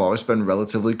feel like they've always been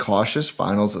relatively cautious,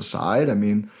 finals aside. I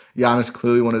mean, Giannis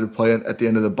clearly wanted to play at the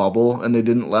end of the bubble and they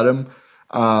didn't let him.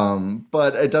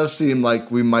 But it does seem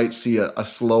like we might see a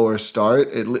slower start,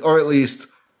 or at least,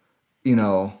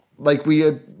 like we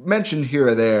had mentioned here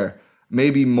or there,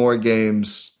 maybe more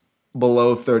games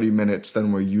below 30 minutes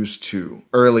than we're used to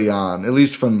early on, at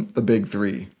least from the big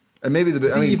three. And maybe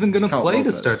is he even going to play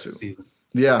to start the season?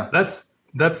 Yeah.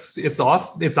 It's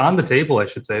on the table, I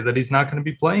should say, that he's not going to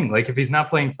be playing. Like if he's not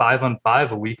playing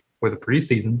 5-on-5 a week for the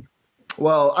preseason.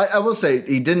 Well, I will say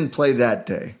he didn't play that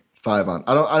day 5-on.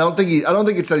 I don't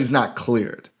think it said he's not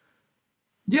cleared.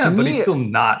 Yeah, but he's still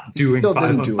not doing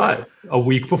 5-on-5 a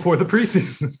week before the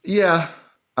preseason. Yeah.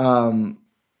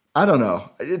 I don't know.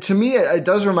 To me, it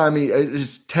does remind me.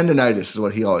 It's tendonitis is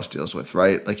what he always deals with,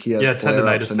 right? Like he has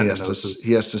flare-ups and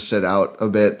he has to sit out a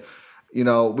bit. We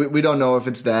don't know if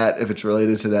it's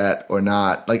related to that or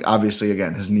not. Like obviously,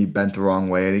 again, his knee bent the wrong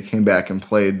way, and he came back and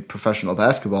played professional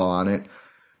basketball on it.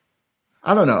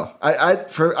 I don't know. I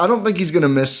don't think he's going to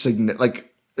miss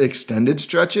extended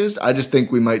stretches. I just think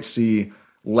we might see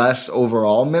less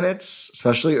overall minutes,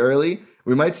 especially early.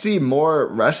 We might see more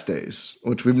rest days,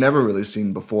 which we've never really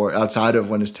seen before outside of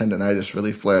when his tendonitis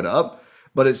really flared up.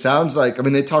 But it sounds like,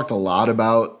 they talked a lot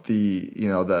about the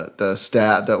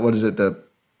stat, the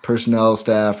personnel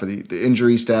staff or the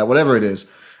injury staff, whatever it is.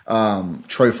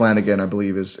 Troy Flanagan, I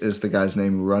believe, is the guy's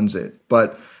name who runs it.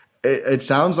 But it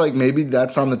sounds like maybe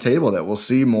that's on the table, that we'll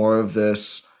see more of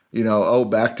this,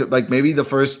 back to, like maybe the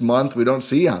first month we don't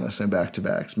see Giannis in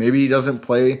back-to-backs. Maybe he doesn't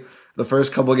play the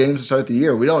first couple of games to start the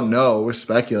year. We don't know. We're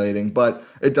speculating. But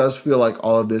it does feel like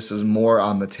all of this is more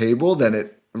on the table than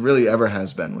it really ever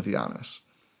has been with Giannis.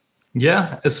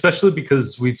 Yeah, especially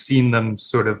because we've seen them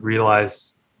sort of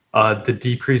realize the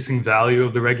decreasing value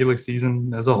of the regular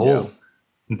season as a whole. Yeah.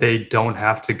 They don't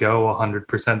have to go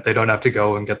 100%. They don't have to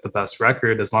go and get the best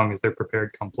record as long as they're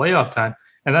prepared come playoff time.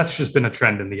 And that's just been a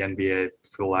trend in the NBA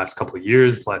for the last couple of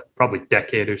years, last probably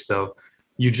decade or so.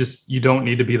 You don't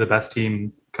need to be the best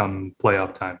team come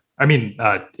playoff time. In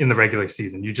the regular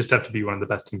season, you just have to be one of the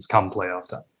best teams come playoff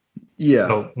time. Yeah.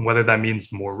 So whether that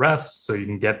means more rest, so you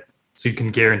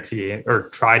can guarantee or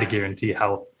try to guarantee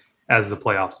health as the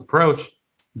playoffs approach,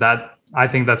 that I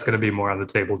think that's going to be more on the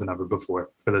table than ever before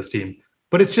for this team.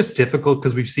 But it's just difficult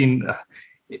because we've seen like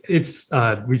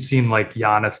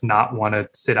Giannis not want to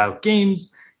sit out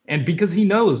games, and because he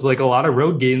knows like a lot of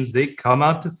road games they come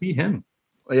out to see him.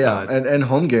 Yeah, and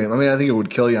home game. I think it would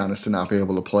kill Giannis to not be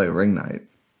able to play ring night.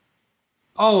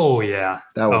 Oh yeah,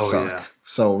 that would suck. Yeah.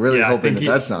 So really hoping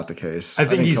that's not the case. I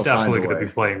think he's definitely going to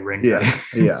be playing ring night.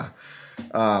 Yeah.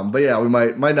 But yeah, we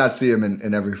might not see him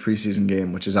in every preseason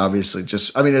game, which is obviously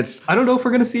just. It's. I don't know if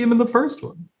we're going to see him in the first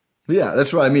one. Yeah,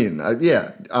 that's what I mean. But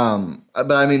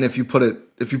if you put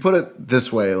it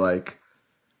this way, like,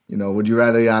 would you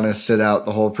rather Giannis sit out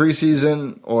the whole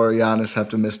preseason or Giannis have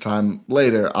to miss time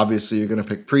later? Obviously, you're going to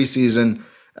pick preseason.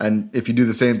 And if you do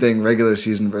the same thing, regular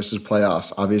season versus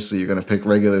playoffs, obviously you're going to pick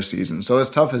regular season. So as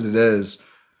tough as it is,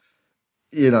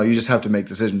 you just have to make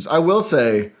decisions. I will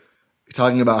say,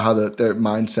 talking about how their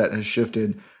mindset has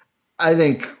shifted, I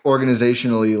think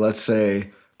organizationally, let's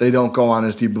say they don't go on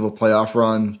as deep of a playoff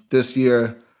run this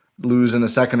year, lose in the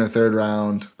second or third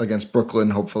round against Brooklyn,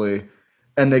 hopefully,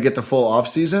 and they get the full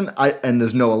offseason, and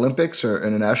there's no Olympics or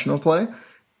international play,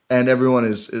 and everyone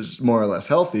is more or less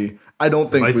healthy, I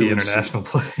don't think there might be international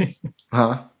play.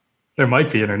 Huh? There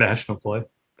might be international play.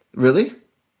 Really?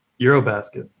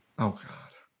 Eurobasket. Oh, God.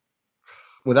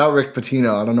 Without Rick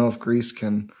Pitino, I don't know if Greece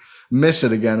can miss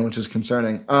it again, which is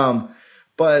concerning.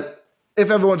 But if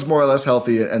everyone's more or less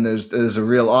healthy and there's a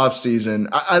real off season,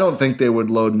 I don't think they would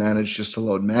load manage just to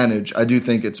load manage. I do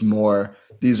think it's more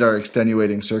these are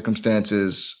extenuating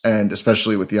circumstances, and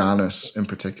especially with Giannis in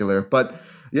particular. But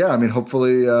yeah, I mean,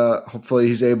 hopefully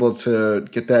he's able to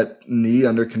get that knee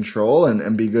under control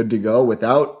and be good to go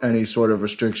without any sort of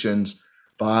restrictions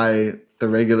by the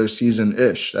regular season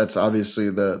ish. That's obviously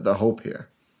the hope here.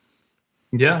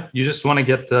 Yeah, you just want to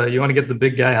get the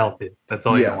big guy healthy. That's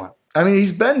all you want. I mean,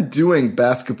 he's been doing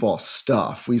basketball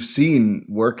stuff. We've seen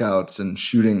workouts and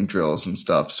shooting drills and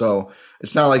stuff. So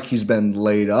it's not like he's been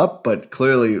laid up, but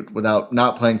clearly without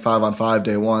not playing 5-on-5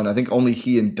 day one, I think only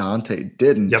he and Dante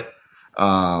didn't. Yep.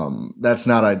 That's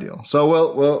not ideal.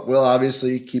 So we'll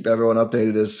obviously keep everyone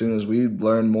updated as soon as we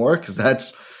learn more, because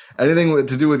that's anything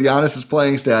to do with Giannis's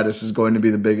playing status is going to be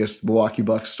the biggest Milwaukee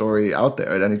Bucks story out there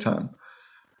at any time.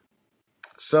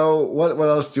 So what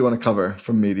else do you want to cover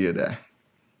from Media Day?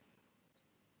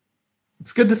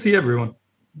 It's good to see everyone.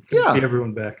 Good to see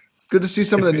everyone back. Good to see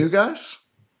some of the new guys.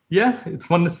 Yeah, it's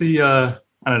fun to see. I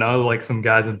don't know, like some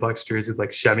guys in Bucks jerseys, like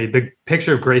Shemi. The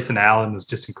picture of Grayson Allen was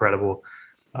just incredible.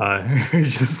 He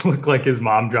just looked like his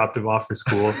mom dropped him off for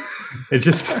school. It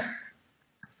just.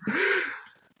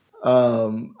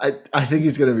 I think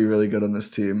he's going to be really good on this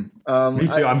team. Me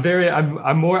too.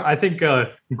 I'm more. I think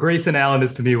Grayson Allen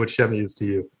is to me what Shemi is to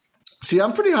you. See,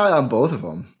 I'm pretty high on both of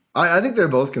them. I think they're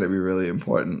both going to be really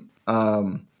important.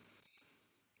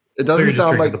 It doesn't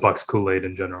sound like the Bucks Kool-Aid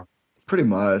in general. Pretty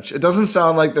much. It doesn't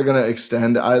sound like they're going to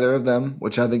extend either of them,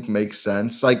 which I think makes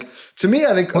sense. Like, to me,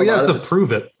 I think. It's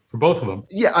prove it for both of them.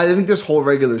 Yeah, I think this whole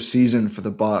regular season for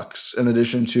the Bucks, in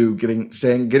addition to getting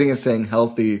and staying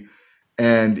healthy,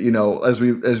 and as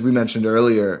we mentioned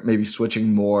earlier, maybe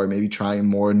switching more, maybe trying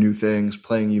more new things,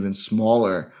 playing even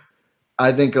smaller.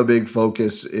 I think a big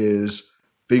focus is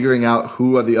figuring out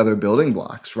who are the other building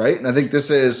blocks, right? And I think this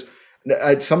is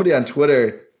somebody on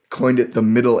Twitter coined it the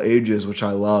Middle Ages, which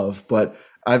I love. But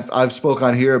I've spoke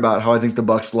on here about how I think the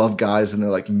Bucks love guys in their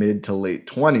like mid to late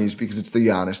 20s because it's the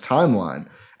Giannis timeline,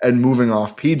 and moving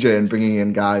off PJ and bringing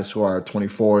in guys who are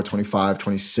 24, 25,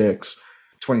 26,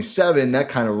 27, that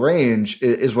kind of range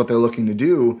is what they're looking to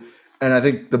do. And I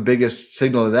think the biggest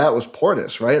signal of that was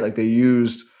Portis, right? Like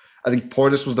I think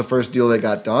Portis was the first deal they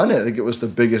got done. I think it was the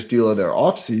biggest deal of their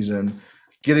offseason,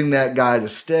 getting that guy to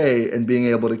stay and being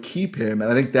able to keep him.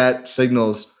 And I think that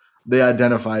signals they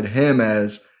identified him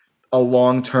as a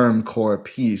long-term core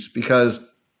piece, because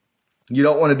you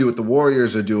don't want to do what the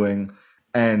Warriors are doing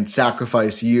and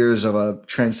sacrifice years of a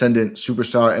transcendent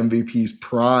superstar MVP's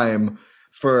prime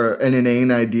for an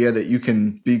inane idea that you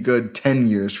can be good 10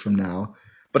 years from now.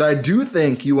 But I do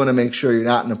think you want to make sure you're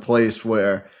not in a place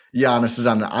where Giannis is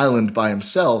on the island by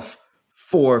himself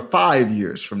 4 or 5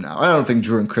 years from now. I don't think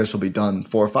Drew and Chris will be done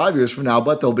 4 or 5 years from now,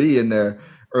 but they'll be in their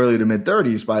early to mid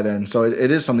 30s by then. So it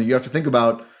is something you have to think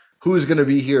about, who's going to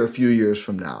be here a few years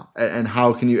from now, and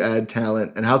how can you add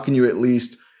talent, and how can you at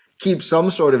least keep some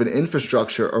sort of an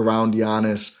infrastructure around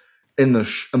Giannis in the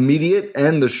immediate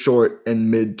and the short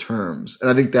and mid terms. And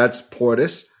I think that's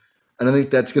Portis. And I think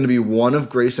that's going to be one of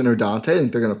Grayson or Dante. I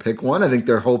think they're going to pick one. I think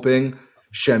they're hoping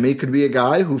Shemi could be a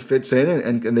guy who fits in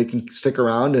and they can stick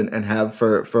around and have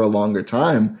for a longer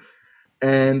time.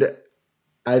 And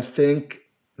I think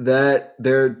that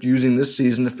they're using this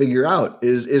season to figure out,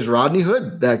 is Rodney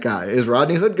Hood that guy? Is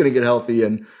Rodney Hood going to get healthy?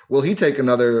 And will he take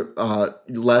another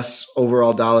less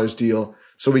overall dollars deal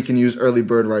so we can use early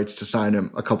bird rights to sign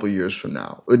him a couple years from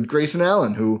now? With Grayson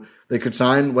Allen, who they could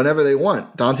sign whenever they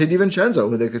want. Dante DiVincenzo,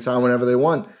 who they could sign whenever they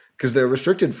want because they're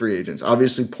restricted free agents.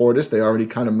 Obviously, Portis, they already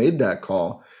kind of made that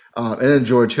call. And then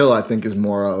George Hill, I think, is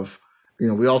more of,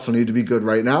 we also need to be good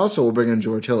right now, so we'll bring in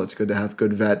George Hill. It's good to have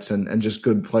good vets and just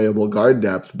good playable guard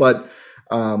depth. But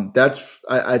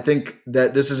I think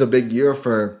that this is a big year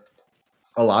for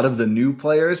a lot of the new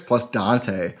players, plus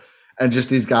Dante, and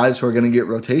just these guys who are going to get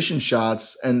rotation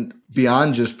shots, and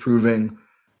beyond just proving,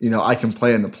 I can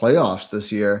play in the playoffs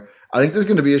this year. I think there's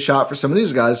going to be a shot for some of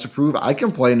these guys to prove I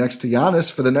can play next to Giannis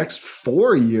for the next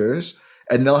 4 years,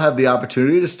 and they'll have the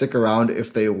opportunity to stick around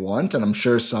if they want. And I'm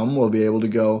sure some will be able to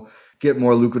go get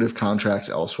more lucrative contracts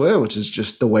elsewhere, which is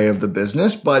just the way of the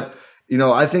business. But,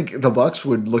 I think the Bucks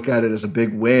would look at it as a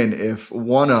big win if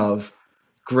one of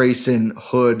Grayson,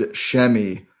 Hood,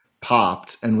 Shemi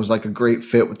popped and was like a great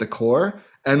fit with the core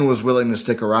and was willing to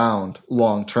stick around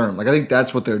long term. Like, I think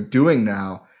that's what they're doing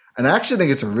now. And I actually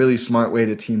think it's a really smart way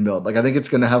to team build. Like, I think it's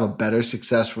going to have a better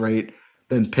success rate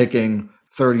than picking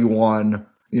 31,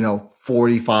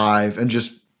 45 and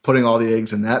just putting all the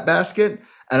eggs in that basket.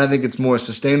 And I think it's more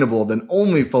sustainable than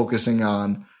only focusing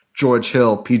on George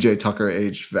Hill, PJ Tucker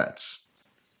aged vets.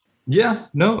 Yeah,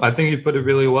 no, I think you put it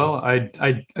really well.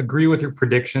 I agree with your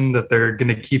prediction that they're going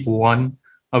to keep one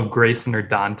of Grayson or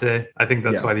Dante. I think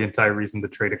that's why the entire reason the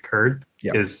trade occurred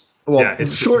is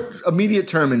it's short, immediate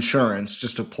term insurance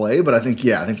just to play. But I think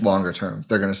longer term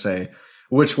they're going to say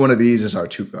which one of these is our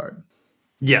 2 guard.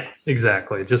 Yeah,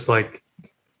 exactly. Just like,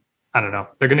 I don't know,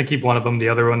 they're going to keep one of them. The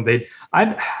other one,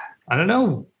 I don't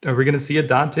know. Are we going to see a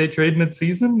Dante trade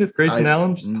midseason if Grayson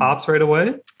Allen just pops right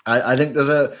away? I think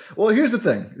there's here's the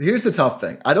thing. Here's the tough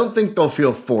thing. I don't think they'll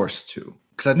feel forced to.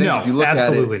 Because I think if you look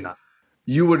at it, not.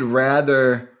 You would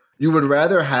rather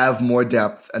have more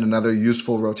depth and another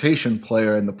useful rotation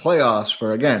player in the playoffs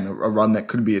for, again, a run that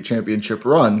could be a championship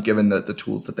run, given the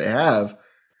tools that they have,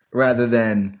 rather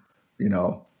than,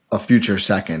 a future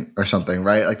second or something,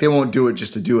 right? Like, they won't do it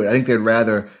just to do it. I think they'd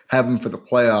rather have him for the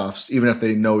playoffs, even if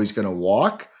they know he's going to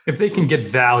walk. If they can get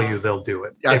value, they'll do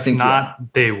it. If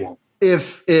not, they won't.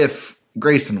 If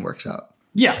Grayson works out.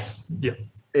 Yes. Yeah.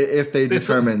 If they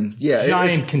determine,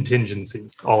 giant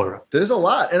contingencies all around. There's a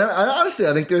lot. And I honestly,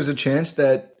 I think there's a chance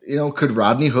that, could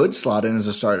Rodney Hood slot in as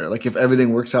a starter? Like, if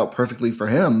everything works out perfectly for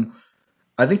him,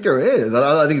 I think there is.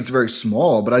 I think it's very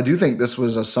small, but I do think this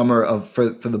was a summer for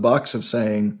the Bucks of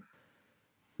saying,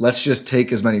 let's just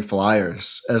take as many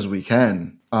flyers as we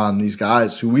can on these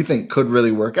guys who we think could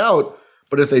really work out.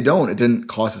 But if they don't, it didn't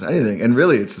cost us anything. And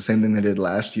really, it's the same thing they did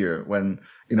last year when,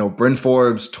 Bryn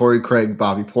Forbes, Torrey Craig,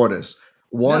 Bobby Portis.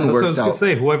 One that's worked what I was out. Gonna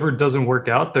say. Whoever doesn't work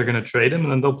out, they're going to trade him,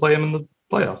 and then they'll play him in the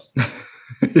playoffs.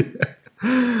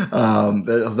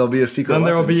 There'll be a secret. Then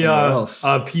there will be else.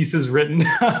 Pieces written.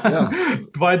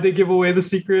 Why'd they give away the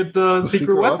secret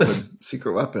weapon?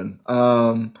 Secret weapon.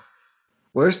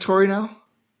 Where's Torrey now?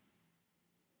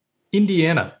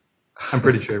 Indiana. I'm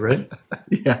pretty sure, right?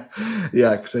 Yeah,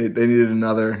 because they needed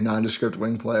another nondescript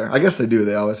wing player. I guess they do.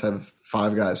 They always have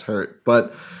 5 guys hurt,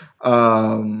 but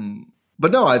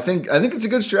no, I think it's a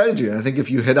good strategy. And I think if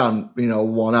you hit on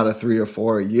 1 out of 3 or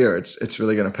 4 a year, it's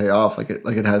really going to pay off like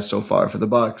it has so far for the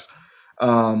Bucks.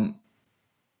 I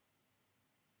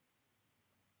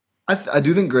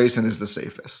do think Grayson is the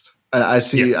safest. I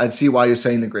see why you're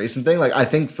saying the Grayson thing. Like, I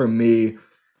think for me,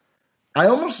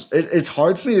 it's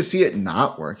hard for me to see it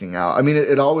not working out. I mean,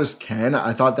 it always can.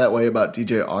 I thought that way about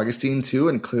DJ Augustine too,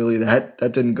 and clearly that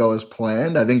didn't go as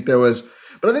planned. I think there was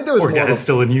Poor guy's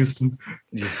still in Houston.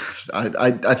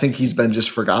 I think he's been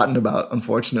just forgotten about,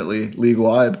 unfortunately, league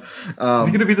wide. Is he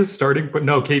going to be the starting? But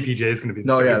no, KPJ is going to be.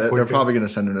 They're probably going to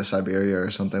send him to Siberia or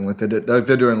something like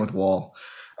they're doing with Wall.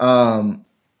 But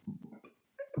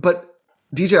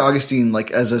DJ Augustine, like,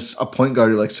 as a point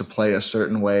guard who likes to play a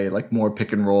certain way, like more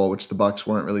pick and roll, which the Bucks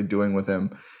weren't really doing with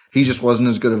him. He just wasn't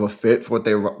as good of a fit for what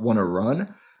they want to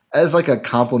run. As like a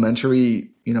complementary,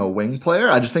 wing player,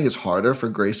 I just think it's harder for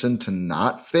Grayson to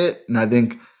not fit. And I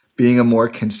think being a more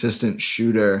consistent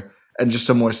shooter and just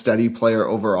a more steady player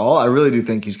overall, I really do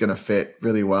think he's going to fit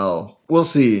really well. We'll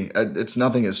see.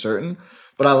 Nothing is certain.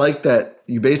 But I like that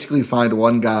you basically find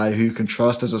one guy who you can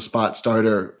trust as a spot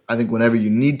starter, I think, whenever you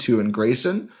need to in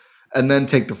Grayson, and then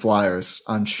take the flyers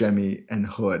on Shemi and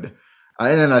Hood.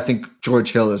 And then I think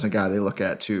George Hill is a guy they look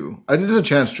at too. I think there's a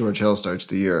chance George Hill starts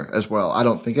the year as well. I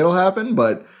don't think it'll happen,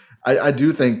 but I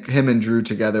do think him and Drew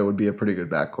together would be a pretty good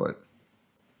backcourt.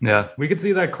 Yeah, we could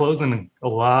see that closing a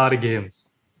lot of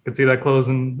games. Could see that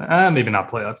closing, maybe not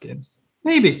playoff games.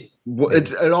 Maybe. Well,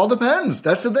 it all depends.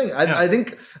 That's the thing. I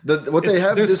think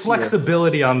there's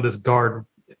flexibility on this guard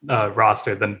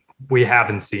roster than we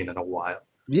haven't seen in a while.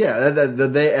 Yeah,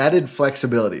 they added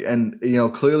flexibility, and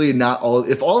clearly not all.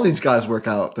 If all these guys work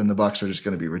out, then the Bucks are just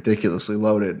going to be ridiculously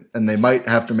loaded, and they might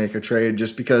have to make a trade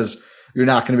just because you're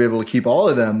not going to be able to keep all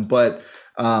of them. But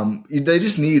they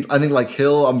just need. I think like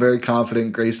Hill, I'm very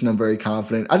confident. Grayson, I'm very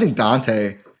confident. I think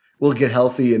Dante will get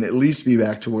healthy and at least be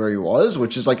back to where he was,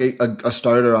 which is like a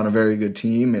starter on a very good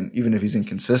team, and even if he's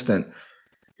inconsistent.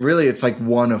 Really, it's like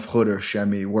one of Hood or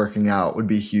Shemi working out would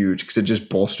be huge because it just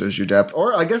bolsters your depth.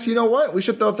 Or I guess, you know what? We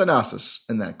should throw Thanasis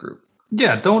in that group.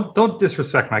 Yeah, don't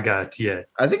disrespect my guy, TA.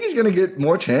 I think he's going to get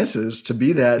more chances to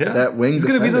be that wing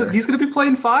defender. He's going to be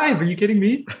playing 5. Are you kidding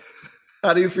me?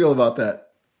 How do you feel about that?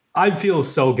 I feel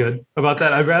so good about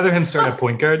that. I'd rather him start at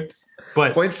point guard.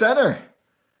 But point center.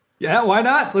 Yeah, why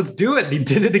not? Let's do it. He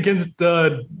did it against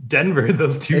Denver,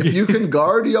 those 2 games. If you can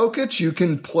guard Jokic, you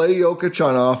can play Jokic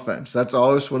on offense. That's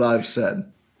always what I've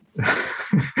said.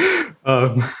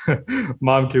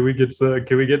 Mom, can we get Jokic?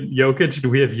 Do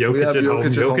we have Jokic at home?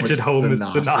 Jokic at home is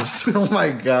the Nas. Oh my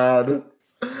God.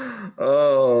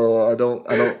 Oh, I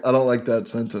don't like that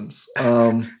sentence.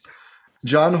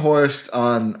 John Horst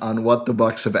on what the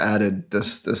Bucks have added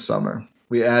this summer.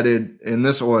 We added in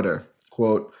this order,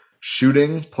 quote,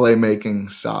 shooting, playmaking,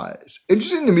 size.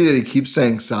 Interesting to me that he keeps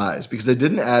saying size because they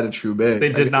didn't add a true big.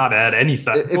 They did not add any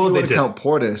size. If you want to count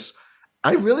Portis,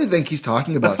 I really think he's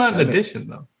talking about That's not Shemi. an addition,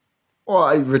 though. Well,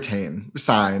 I retain,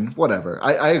 sign, whatever.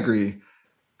 I agree.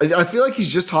 I feel like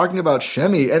he's just talking about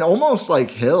Shemi and almost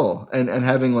like Hill and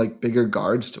having like bigger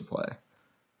guards to play.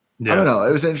 Yeah. I don't know.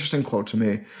 It was an interesting quote to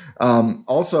me.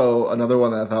 Also, another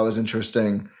one that I thought was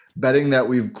interesting, betting that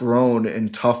we've grown in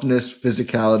toughness,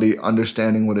 physicality,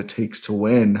 understanding what it takes to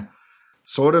win.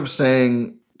 Sort of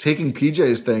saying, taking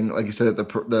PJ's thing, like you said at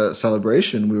the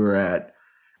celebration we were at,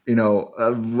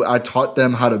 I taught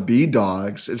them how to be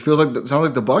dogs. It sounds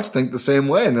like the Bucks think the same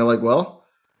way. And they're like, well,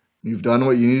 you've done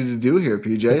what you needed to do here,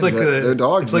 PJ. It's like they're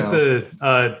dogs. It's now. like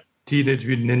the Teenage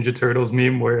Mutant Ninja Turtles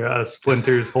meme where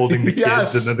Splinter's holding the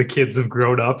Yes. kids, and then the kids have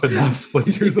grown up, and now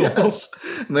Splinter's old.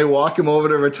 And they walk him over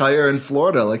to retire in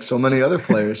Florida, like so many other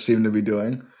players seem to be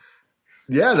doing.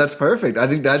 Yeah, that's perfect. I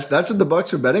think that's what the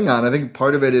Bucks are betting on. I think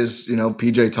part of it is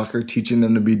PJ Tucker teaching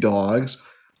them to be dogs.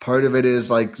 Part of it is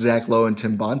like Zach Lowe and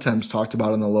Tim Bontemps talked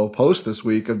about in the Low Post this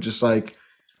week of just like,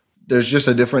 there's just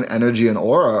a different energy and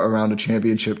aura around a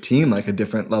championship team, like a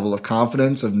different level of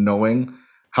confidence of knowing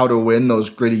how to win those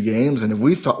gritty games. And if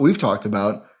we've talked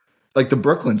about, like the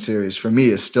Brooklyn series for me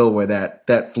is still where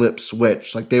that flip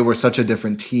switch, like they were such a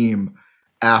different team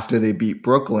after they beat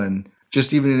Brooklyn.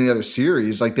 Just even in the other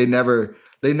series, like they never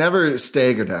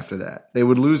staggered after that. They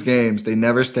would lose games. They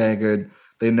never staggered.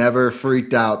 They never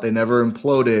freaked out. They never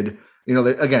imploded.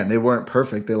 They weren't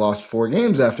perfect. They lost 4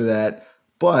 games after that,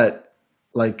 but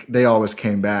like they always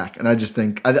came back. And I just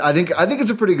think, I think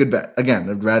it's a pretty good bet. Again,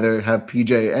 I'd rather have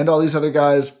PJ and all these other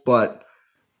guys, but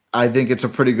I think it's a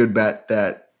pretty good bet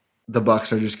that the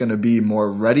Bucks are just going to be more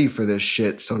ready for this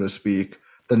shit, so to speak,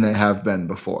 than they have been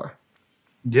before.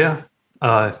 Yeah.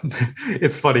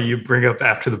 It's funny you bring up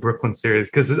after the Brooklyn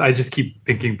series because I just keep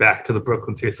thinking back to the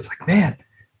Brooklyn series. It's like, man,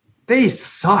 they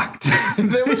sucked.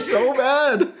 They were so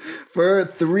bad for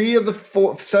 3 of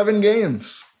the 7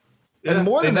 games. Yeah, and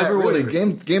more than that, really,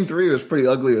 game 3 was pretty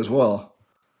ugly as well.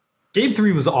 Game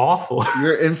 3 was awful.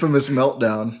 Your infamous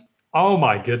meltdown. Oh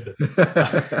my goodness.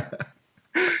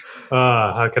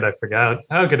 How could I forget?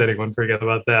 How could anyone forget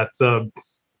about that?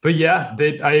 But yeah,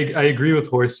 I agree with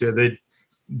Horst here.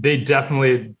 They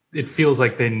definitely, it feels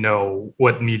like they know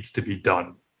what needs to be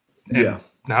done. And yeah.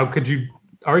 How could you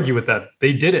argue with that?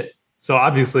 They did it. So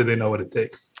obviously they know what it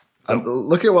takes. So,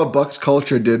 look at what Bucks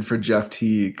culture did for Jeff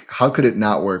Teague. How could it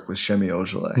not work with Semi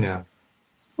Ojeleye? Yeah.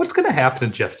 What's going to happen to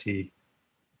Jeff Teague?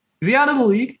 Is he out of the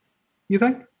league, you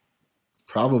think?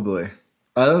 Probably.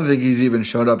 I don't think he's even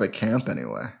showed up at camp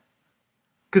anyway.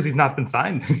 Because he's not been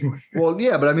signed anywhere. Well,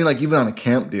 yeah, but I mean, like even on a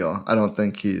camp deal, I don't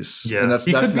think he's. Yeah, and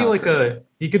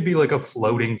he could be like a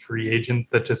floating free agent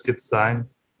that just gets signed.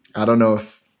 I don't know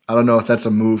if that's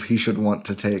a move he should want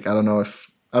to take. I don't know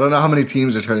how many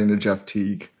teams are turning to Jeff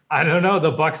Teague. I don't know.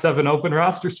 The Bucks have an open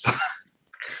roster spot.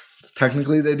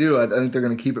 Technically, they do. I think they're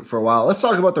going to keep it for a while. Let's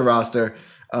talk about the roster.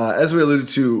 As we alluded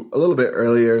to a little bit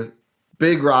earlier,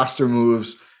 big roster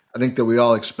moves. I think that we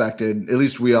all expected, at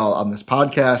least we all on this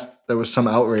podcast, there was some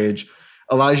outrage.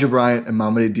 Elijah Bryant and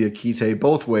Mamadi Diakite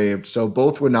both waived, so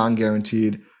both were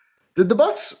non-guaranteed. Did the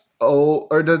Bucks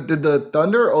did the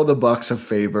Thunder owe the Bucks a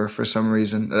favor for some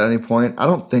reason at any point? I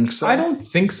don't think so. I don't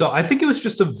think so. I think it was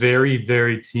just a very,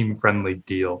 very team-friendly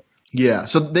deal. Yeah,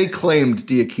 so they claimed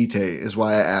Diakite is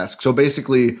why I asked. So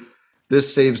basically,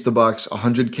 this saves the Bucks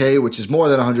 $100K, which is more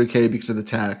than $100K because of the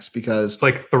tax. Because it's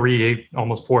like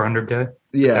almost $400K.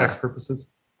 Yeah, for tax purposes.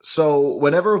 So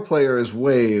whenever a player is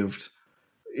waived,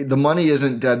 the money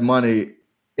isn't dead money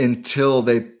until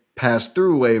they pass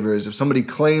through waivers. If somebody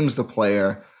claims the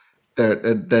player,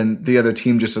 then the other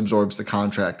team just absorbs the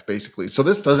contract, basically. So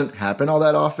this doesn't happen all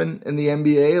that often in the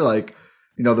NBA. Like,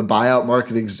 the buyout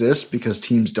market exists because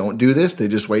teams don't do this. They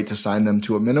just wait to sign them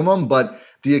to a minimum. But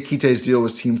Diakite's deal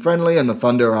was team friendly, and the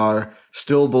Thunder are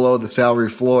still below the salary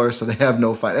floor, so they have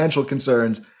no financial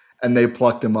concerns, and they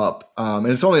plucked him up. And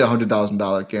it's only a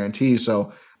 $100,000 guarantee,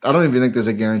 so I don't even think there's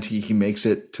a guarantee he makes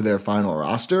it to their final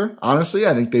roster. Honestly,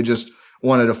 I think they just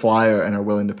wanted a flyer and are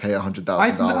willing to pay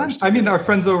 $100,000. I mean, our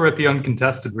friends over at the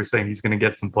Uncontested were saying he's going to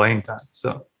get some playing time.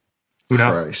 So who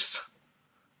knows? Christ.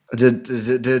 Did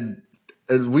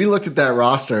we looked at that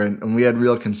roster and we had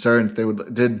real concerns?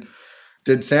 Did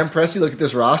Sam Presti look at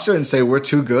this roster and say we're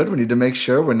too good? We need to make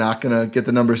sure we're not going to get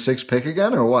the number 6 pick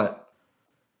again, or what?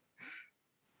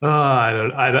 I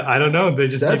don't know. They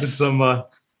just needed some. I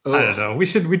don't know. We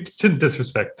shouldn't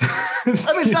disrespect. I mean,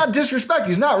 it's not disrespect.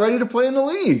 He's not ready to play in the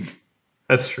league.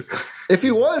 That's true. If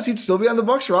he was, he'd still be on the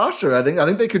Bucks roster. I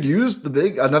think they could use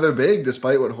another big,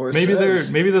 despite what Horst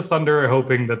says. Maybe the Thunder are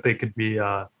hoping that they could be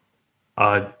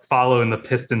follow in the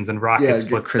Pistons and Rockets get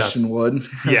footsteps. Christian Wood.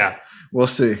 Yeah. We'll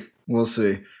see.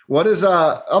 What is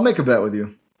I'll make a bet with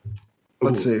you.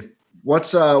 Let's see.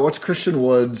 What's Christian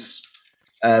Wood's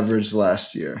average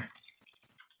last year?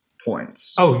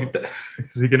 Points. Oh,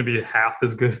 is he going to be half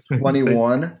as good?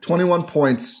 21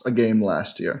 points a game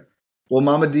last year. Will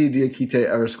Mamadi Diakite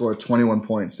ever score 21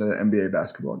 points in an NBA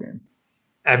basketball game?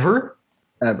 Ever?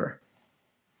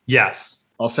 Yes.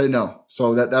 I'll say no.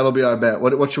 So that'll be our bet.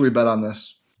 What should we bet on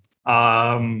this?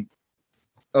 A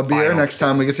beer next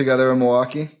time we get together in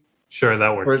Milwaukee. Sure,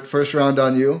 that works. First round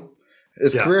on you.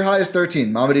 His career high is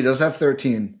 13. Mamadi does have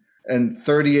 13 and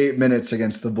 38 minutes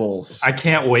against the Bulls. I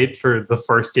can't wait for the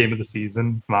first game of the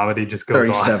season. Mamadi just goes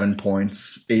 37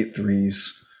 points, 8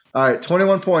 threes. All right,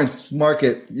 21 points. Mark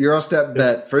it. Eurostep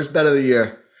bet. First bet of the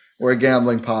year. We're a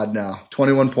gambling pod now.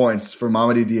 21 points for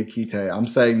Mamadi Diakite. I'm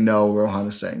saying no. Rohan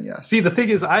is saying yes. See, the thing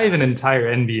is, I have an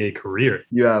entire NBA career.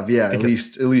 You have, at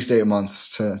least 8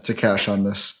 months to cash on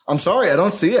this. I'm sorry, I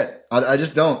don't see it. I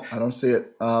just don't. I don't see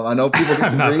it. I know people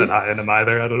disagree. I'm not that high in them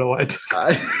either. I don't know why.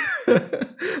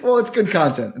 Well, it's good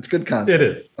content. It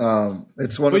is.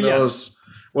 It's one of those.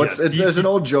 There's an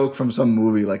old joke from some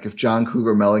movie, like if John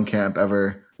Cougar Mellencamp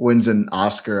ever wins an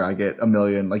Oscar, I get $1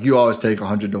 million. Like you always take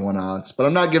 100 to 1 odds, but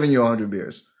I'm not giving you 100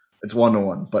 beers. It's 1 to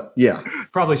 1. But yeah,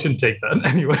 probably shouldn't take that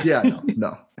anyway. Yeah,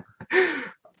 no.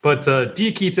 But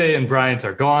Diakite and Bryant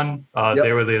are gone.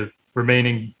 They were the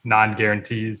remaining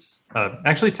non-guarantees.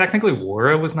 Actually, technically,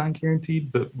 Wara was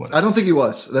non-guaranteed, but whatever. I don't think he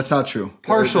was. That's not true.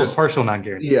 Partial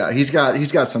non-guaranteed. Yeah, he's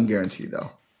got some guarantee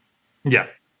though. Yeah.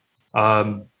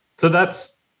 So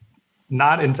that's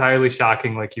not entirely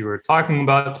shocking, like you were talking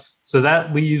about. So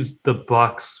that leaves the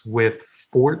Bucks with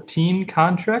 14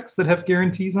 contracts that have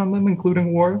guarantees on them,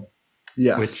 including Wara.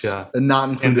 Yes, and not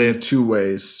including two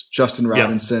ways, Justin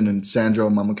Robinson and Sandro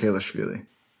Mamukelashvili.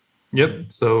 Yep.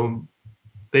 So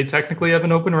they technically have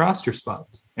an open roster spot,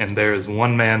 and there is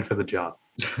one man for the job.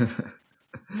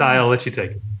 Ty, I'll let you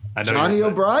take it. I know Johnny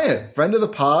O'Brien, friend of the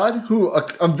pod, who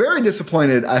I'm very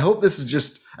disappointed. I hope this is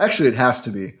just – actually, it has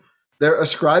to be. They're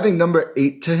ascribing number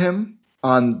 8 to him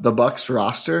on the Bucks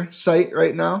roster site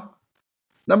right now.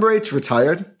 Number 8's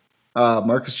retired.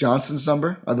 Marcus Johnson's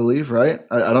number, I believe, right?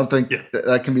 I don't think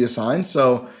that can be assigned.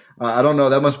 So I don't know.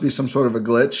 That must be some sort of a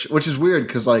glitch, which is weird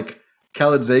because like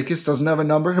Khalid Zakis doesn't have a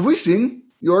number. Have we seen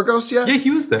Yorgos yet? Yeah,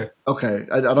 he was there. Okay.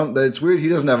 I don't. It's weird. He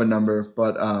doesn't have a number,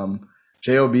 but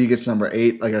JOB gets number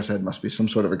 8. Like I said, must be some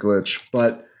sort of a glitch.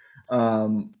 But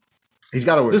he's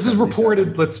got to work. This is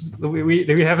reported.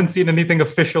 We haven't seen anything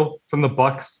official from the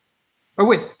Bucks. Or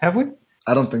wait, have we?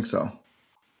 I don't think so.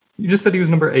 You just said he was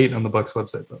number 8 on the Bucks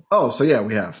website, though. Oh, so yeah,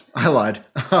 we have. I lied.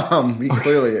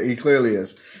 He clearly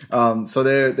is. So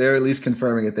they're at least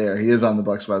confirming it there. He is on the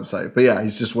Bucks website, but yeah,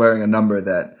 he's just wearing a number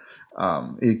that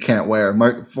he can't wear.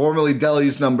 Formerly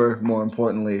Deli's number, more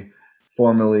importantly,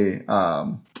 formerly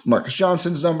Marcus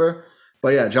Johnson's number.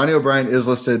 But yeah, Johnny O'Brien is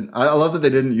listed. I love that they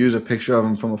didn't use a picture of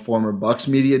him from a former Bucks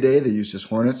media day. They used his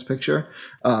Hornets picture.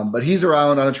 But he's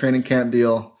around on a training camp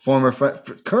deal.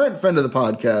 Current friend of the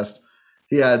podcast.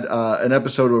 He had an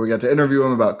episode where we got to interview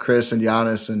him about Chris and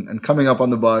Giannis and coming up on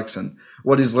the Bucks and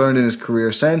what he's learned in his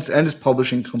career since, and his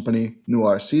publishing company,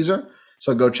 Noir Caesar.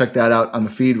 So go check that out on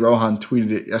the feed. Rohan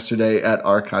tweeted it yesterday at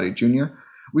Arcadi Jr.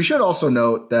 We should also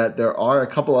note that there are a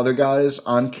couple other guys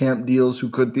on camp deals who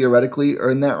could theoretically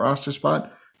earn that roster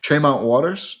spot. Tremont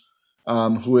Waters,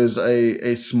 who is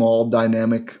a small,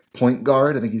 dynamic point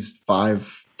guard. I think he's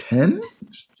 5'10".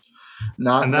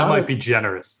 And that might be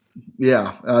generous.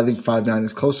 Yeah, I think 5'9"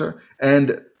 is closer.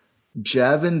 And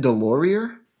Javin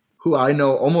DeLaurier, who I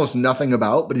know almost nothing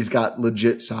about, but he's got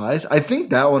legit size. I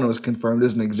think that one was confirmed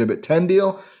as an Exhibit 10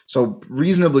 deal, so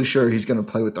reasonably sure he's going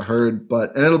to play with the Herd.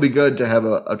 And it'll be good to have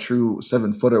a true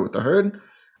 7-footer with the Herd.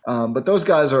 But those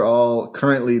guys are all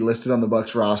currently listed on the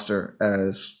Bucks roster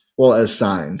as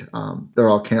signed. They're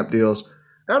all camp deals.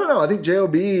 I don't know. I think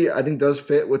JOB, does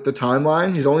fit with the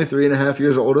timeline. He's only 3.5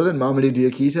 years older than Mamadi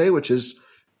Diakite, which is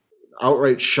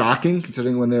outright shocking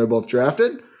considering when they were both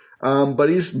drafted. But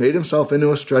he's made himself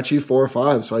into a stretchy 4 or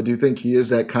 5. So I do think he is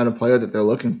that kind of player that they're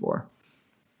looking for.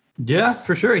 Yeah,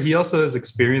 for sure. He also has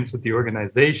experience with the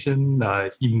organization.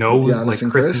 He knows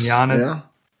like Chris and Giannis. Yeah.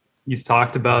 He's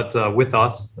talked about with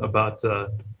us about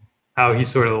how he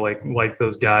sort of like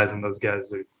those guys, and those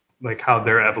guys are like how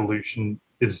their evolution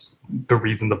is the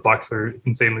reason the Bucks are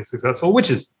insanely successful, which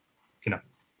is,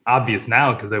 obvious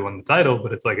now because they won the title,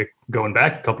 but it's like going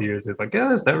back a couple years, it's like,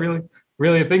 yeah, is that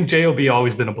really a thing? JOB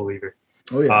always been a believer.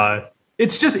 Oh yeah.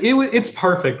 It's just, it's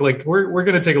perfect. Like we're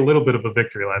going to take a little bit of a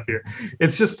victory lap here.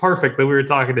 It's just perfect that we were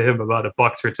talking to him about a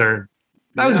Bucks return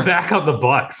That was back on the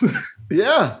Bucks.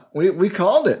 Yeah, we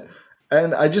called it.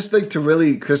 And I just think to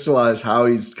really crystallize how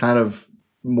he's kind of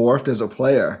morphed as a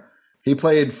player, he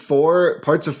played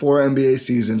parts of 4 NBA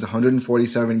seasons,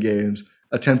 147 games,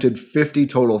 attempted 50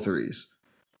 total threes.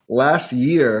 Last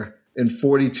year, in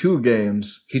 42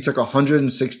 games, he took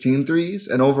 116 threes.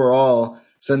 And overall,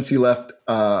 since he left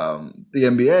the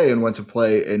NBA and went to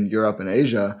play in Europe and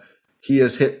Asia, he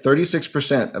has hit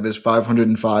 36% of his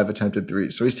 505 attempted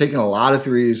threes. So he's taken a lot of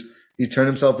threes. He's turned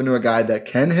himself into a guy that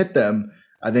can hit them.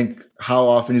 I think how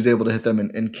often he's able to hit them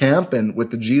in camp and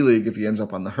with the G League, if he ends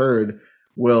up on the Herd,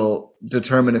 will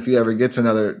determine if he ever gets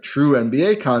another true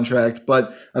NBA contract.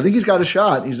 But I think he's got a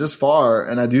shot. He's this far.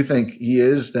 And I do think he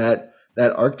is that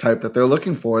archetype that they're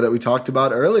looking for that we talked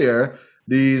about earlier.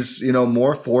 These,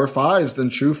 more 4-5s than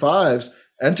true 5s.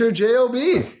 Enter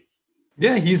J.O.B.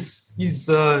 Yeah, he's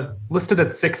listed at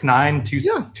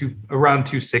 6'9", around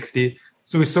 260.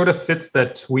 So he sort of fits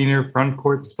that tweener front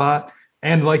court spot.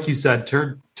 And like you said,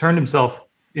 turned himself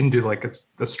into like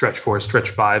a stretch 4, stretch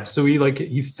 5. So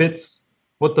he fits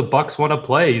what the Bucks want to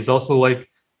play. He's also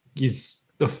he's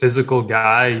a physical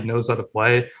guy. He knows how to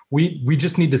play. We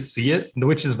just need to see it,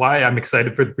 which is why I'm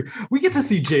excited we get to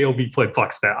see J.O.B. play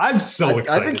Bucks fan. I'm so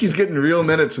excited. I think he's getting real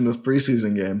minutes in this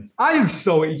preseason game.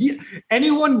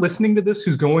 Anyone listening to this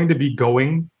who's going to be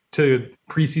going to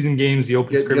preseason games, the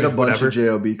open scrimmage, get a bunch of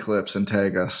J.O.B. clips and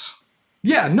tag us.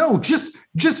 Yeah, no, just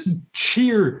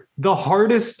cheer the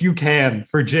hardest you can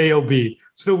for J.O.B.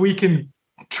 so we can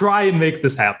try and make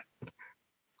this happen.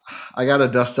 I got to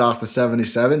dust off the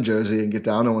 77 jersey and get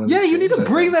down to one of these. Yeah, you need to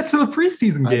bring that to the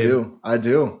preseason game. I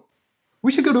do.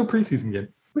 We should go to a preseason game.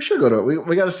 We should go to it.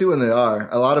 We got to see when they are.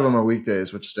 A lot of them are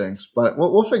weekdays, which stinks, but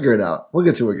we'll figure it out. We'll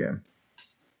get to a game.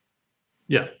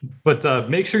 Yeah, but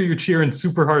make sure you're cheering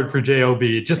super hard for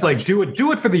J.O.B. Just do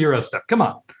it for the Eurostep. Come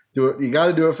on. Do it. You got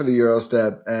to do it for the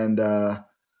Eurostep. And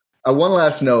one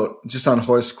last note, just on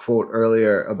Horst's quote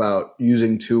earlier about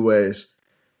using two ways.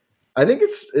 I think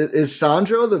is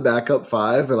Sandro the backup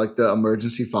 5 or like the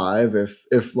emergency 5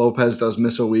 if Lopez does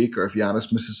miss a week or if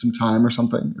Giannis misses some time or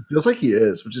something. It feels like he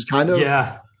is, which is kind of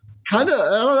I don't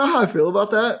know how I feel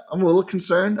about that. I'm a little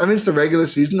concerned. I mean, it's the regular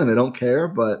season and they don't care,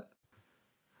 but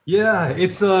yeah,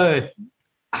 it's from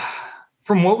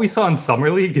what we saw in Summer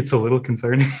League, it's a little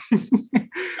concerning.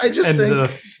 I just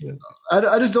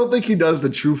don't think he does the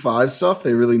true 5 stuff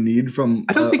they really need from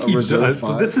I don't think he does. So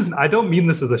I don't mean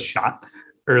this as a shot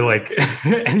or like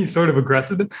any sort of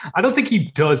aggressiveness. I don't think he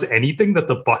does anything that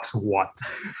the Bucks want.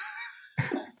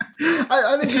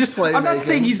 I think he's playing. I'm not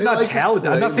saying he's not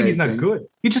talented. I'm not saying he's not good.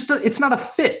 It's not a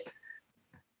fit.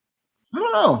 I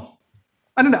don't know.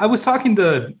 I was talking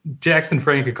to Jackson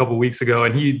Frank a couple weeks ago,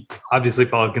 and he obviously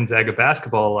followed Gonzaga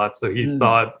basketball a lot, so he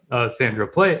saw Sandro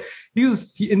play. He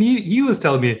was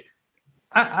telling me,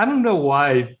 I don't know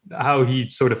how he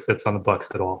sort of fits on the Bucks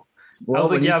at all. Well, I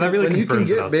was like, that really confirms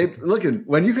it.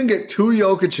 When you can get two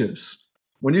Jokic's,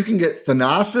 when you can get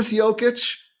Thanasis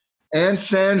Jokic and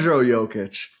Sandro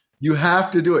Jokic, you have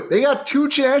to do it. They got 2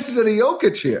 chances at a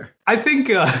Jokic here. I think,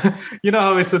 you know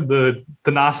how I said the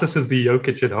Thanasis is the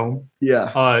Jokic at home?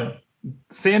 Yeah.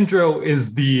 Sandro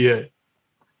is the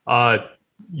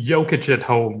Jokic at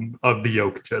home of the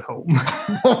Jokic at home.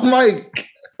 Oh, my.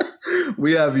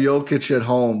 We have Jokic at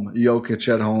home,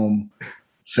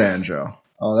 Sandro.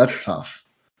 Oh, that's tough.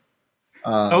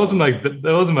 That wasn't my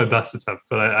best attempt,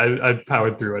 but I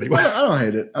powered through anyway. I don't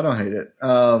hate it.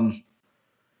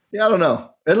 Yeah, I don't know.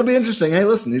 It'll be interesting. Hey,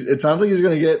 listen, it sounds like he's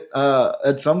going to get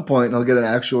at some point he'll get an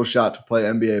actual shot to play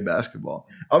NBA basketball.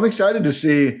 I'm excited to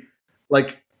see.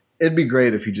 Like, it'd be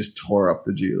great if he just tore up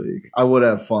the G League. I would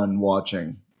have fun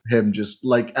watching him just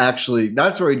actually.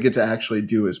 That's where he'd get to actually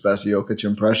do his best Jokic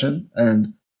impression,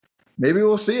 and maybe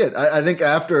we'll see it. I think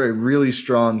after a really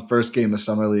strong first game of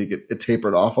Summer League, it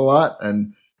tapered off a lot,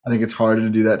 and I think it's harder to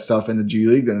do that stuff in the G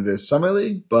League than it is Summer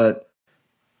League. But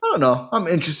I don't know. I'm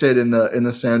interested in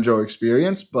the Sandro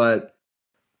experience, but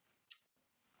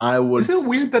I would. Is it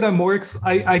weird that I'm more?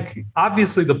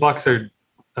 Obviously the Bucks are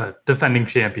defending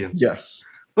champions. Yes,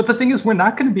 but the thing is, we're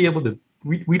not going to be able to.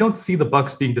 We don't see the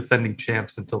Bucks being defending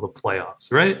champs until the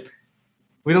playoffs, right?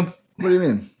 We don't. What do you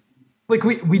mean? Like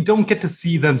we don't get to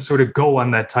see them sort of go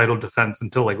on that title defense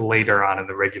until like later on in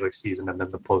the regular season and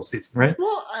then the postseason, right?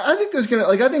 Well, I think there's gonna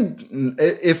I think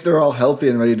if they're all healthy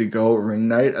and ready to go ring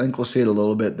night, I think we'll see it a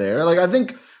little bit there. Like I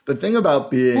think the thing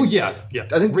about being, I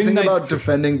think the thing about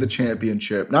defending the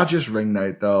championship, not just ring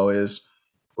night though, is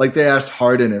like they asked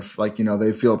Harden if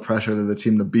they feel pressure to the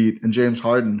team to beat, and James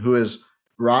Harden, who is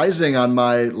rising on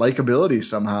my likability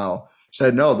somehow,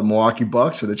 said, no, the Milwaukee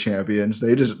Bucks are the champions.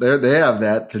 They have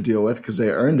that to deal with because they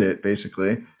earned it,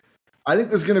 basically. I think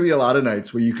there's going to be a lot of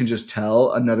nights where you can just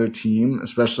tell another team,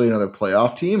 especially another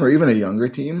playoff team or even a younger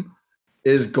team,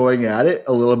 is going at it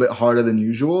a little bit harder than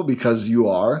usual because you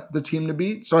are the team to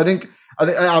beat. So I think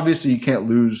obviously you can't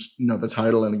lose, the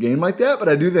title in a game like that, but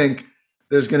I do think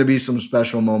there's going to be some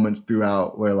special moments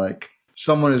throughout where like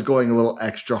someone is going a little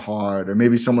extra hard, or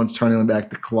maybe someone's turning back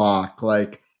the clock,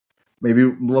 like maybe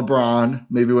LeBron,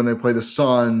 maybe when they play the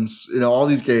Suns, all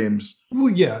these games. Well,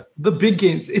 yeah, the big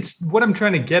games. It's what I'm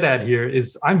trying to get at here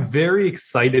is I'm very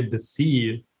excited to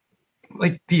see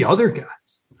like the other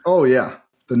guys. Oh yeah,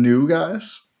 the new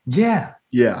guys. Yeah.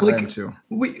 Yeah, like, I am too.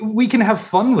 We can have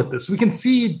fun with this. We can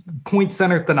see point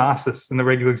center Thanasis in the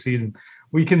regular season.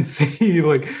 We can see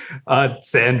like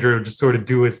Sandro just sort of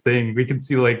do his thing. We can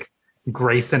see like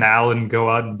Grayson Allen go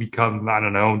out and become, I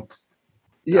don't know.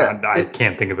 Yeah, I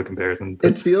can't think of a comparison.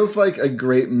 It feels like a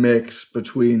great mix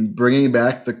between bringing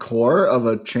back the core of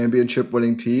a championship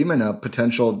winning team and a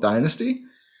potential dynasty,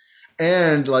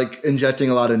 and like injecting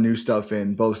a lot of new stuff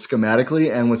in, both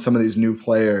schematically and with some of these new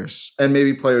players, and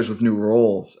maybe players with new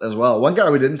roles as well. One guy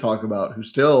we didn't talk about who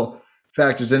still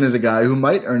factors in as a guy who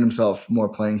might earn himself more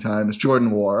playing time is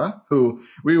Jordan Nwora, who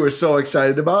we were so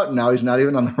excited about. And now he's not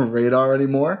even on the radar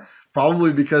anymore,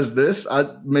 probably because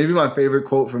maybe my favorite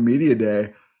quote from Media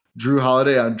Day, Drew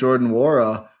Holiday on Jordan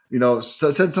Nwora,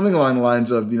 said something along the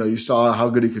lines of, you saw how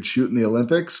good he could shoot in the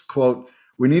Olympics, quote,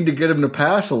 "We need to get him to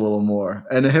pass a little more."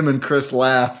 And him and Chris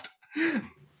laughed.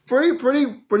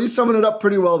 Pretty summing it up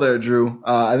pretty well there, Drew.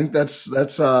 I think that's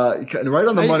right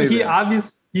on the money.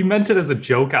 He meant it as a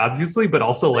joke, obviously, but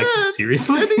also like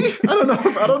seriously. Did he? I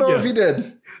don't know if he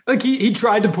did. Like he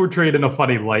tried to portray it in a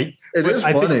funny light. It is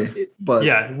funny, but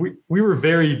yeah, we were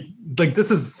very like,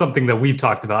 this is something that we've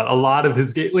talked about. A lot of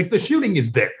his game, like the shooting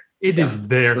is there. It is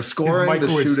there. The scoring, his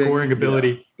microwave scoring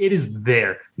ability, it is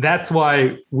there. That's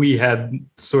why we had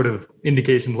sort of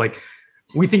indication like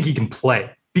we think he can play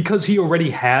because he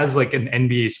already has like an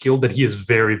NBA skill that he is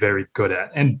very, very good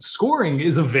at. And scoring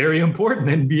is a very important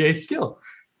NBA skill.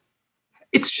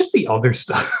 It's just the other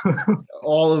stuff.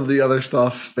 All of the other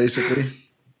stuff, basically.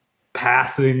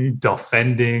 Passing,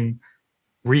 defending,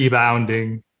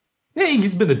 rebounding. Yeah,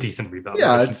 he's been a decent rebounder.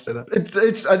 Yeah,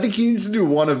 I think he needs to do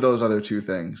one of those other two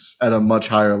things at a much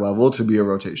higher level to be a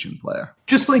rotation player.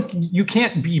 Just like you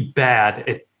can't be bad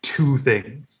at two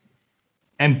things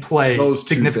and play those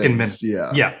significant minutes.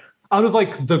 Yeah. Out of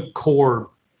like the core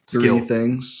three skills.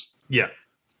 Things. Yeah.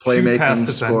 Playmaking,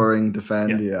 pass, scoring,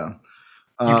 defend. Yeah.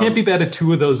 You can't be bad at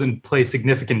two of those and play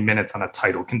significant minutes on a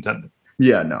title contender.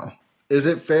 Yeah, no. Is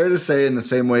it fair to say in the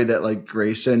same way that like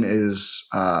Grayson is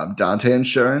Dante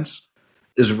insurance,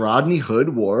 is Rodney Hood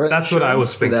Nwora? That's what I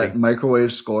was thinking. For that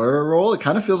microwave scorer role? It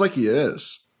kind of feels like he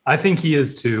is. I think he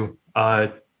is too.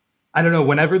 I don't know.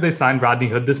 Whenever they signed Rodney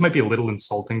Hood, this might be a little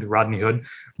insulting to Rodney Hood,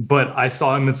 but I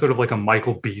saw him in sort of like a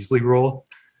Michael Beasley role.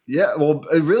 Yeah, well,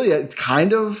 it's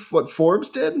kind of what Forbes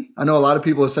did. I know a lot of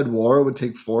people have said Nwora would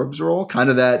take Forbes' role, kind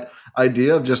of that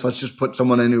idea of let's just put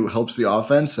someone in who helps the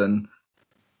offense, and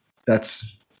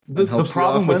that's the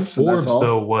problem with Forbes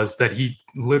though was that he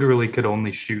literally could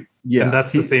only shoot. Yeah, and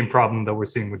that's the same problem that we're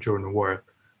seeing with Jordan Nwora.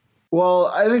 Well,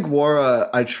 I think Nwora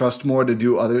I trust more to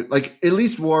do other, like at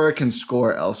least Nwora can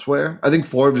score elsewhere. I think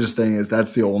Forbes' thing is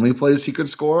that's the only place he could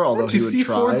score, although he would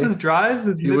try. Forbes' drives?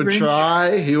 His he would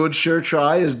try. He would sure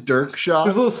try his Dirk shots.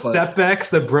 His little step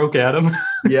backs that broke at him.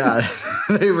 Yeah,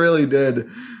 they really did.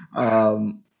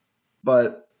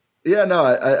 But yeah, no,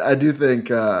 I do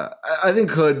think I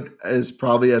think Hood is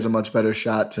probably has a much better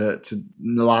shot to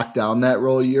lock down that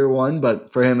role year one.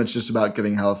 But for him, it's just about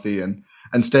getting healthy and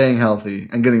staying healthy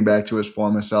and getting back to his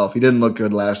former self. He didn't look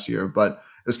good last year, but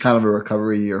it was kind of a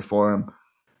recovery year for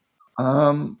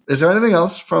him. Is there anything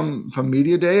else from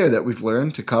Media Day or that we've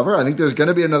learned to cover? I think there's going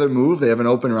to be another move. They have an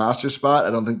open roster spot. I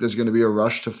don't think there's going to be a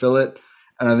rush to fill it.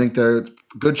 And I think there's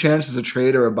good chances a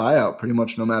trade or a buyout pretty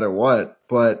much no matter what.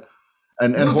 But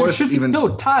Horst even...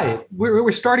 No, Ty,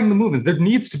 we're starting the movement. There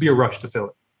needs to be a rush to fill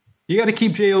it. You got to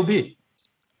keep J.O.B.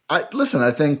 I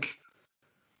think...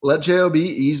 Let J.O.B.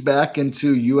 ease back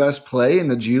into U.S. play in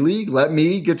the G League. Let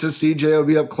me get to see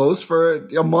J.O.B. up close for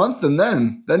a month, and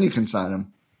then you can sign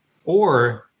him.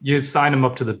 Or you sign him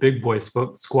up to the big boy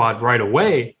squad right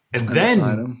away, and then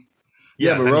sign him.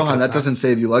 Yeah, but Rohan, that doesn't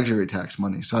save you luxury tax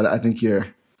money. So I think you're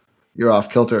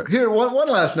off kilter. Here, one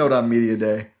last note on Media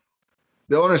Day.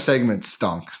 The owner segment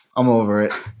stunk. I'm over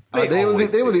it. They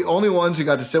were the only ones who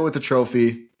got to sit with the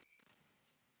trophy.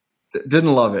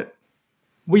 Didn't love it.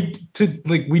 We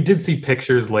did see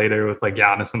pictures later with like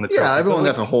Giannis and the trophy. Yeah, everyone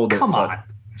got to hold it. Come on.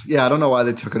 Yeah, I don't know why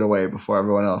they took it away before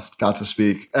everyone else got to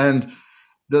speak. And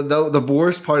the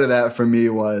worst part of that for me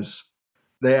was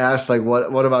they asked like,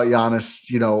 what about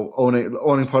Giannis,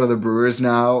 owning part of the Brewers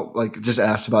now? Like just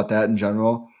asked about that in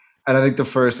general. And I think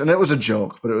and it was a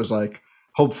joke, but it was like,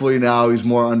 hopefully now he's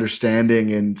more understanding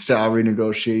in salary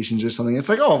negotiations or something. It's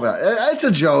like, oh, it's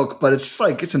a joke, but it's just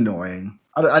like, it's annoying.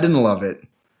 I didn't love it.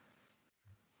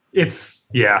 It's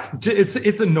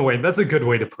annoying. That's a good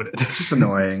way to put it. It's just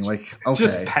annoying. Like, okay.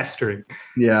 Just pestering.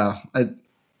 Yeah.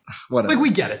 Whatever. Like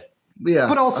we get it. Yeah.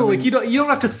 But also you don't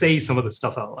have to say some of the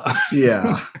stuff out loud.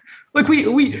 Yeah. Like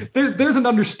there's an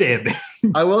understanding.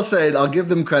 I will say, I'll give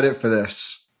them credit for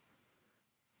this.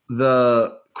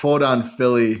 The quote on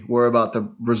Philly were about the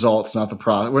results, not the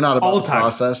process. We're not about the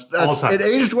process. It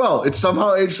aged well. It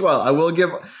somehow aged well. I will give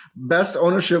best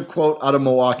ownership quote out of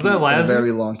Milwaukee in a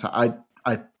very long time.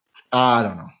 I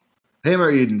don't know. Him or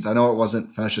Edens. I know it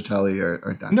wasn't Fascitelli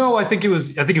or Dan. No, I think it was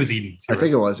Edens. I think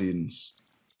it was Edens.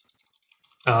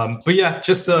 But yeah,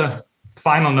 just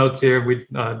final notes here.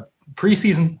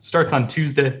 Preseason starts on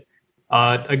Tuesday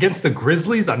against the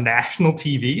Grizzlies on national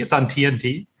TV. It's on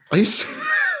TNT. Are you?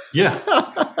 Yeah.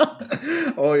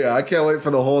 Oh yeah, I can't wait for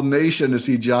the whole nation to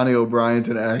see Johnny O'Brien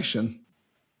in action.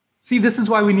 See, this is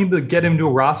why we need to get him to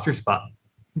a roster spot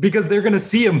because they're going to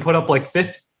see him put up like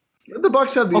 50. The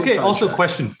Bucks have the okay. Also, check.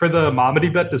 Question for the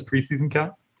Mamadi bet: does preseason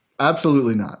count?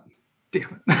 Absolutely not.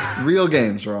 Damn it. Real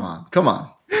games are on. Come on.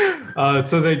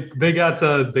 So they got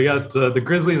the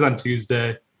Grizzlies on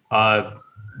Tuesday, the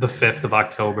 5th of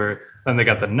October. Then they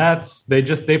got the Nets.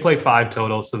 They play 5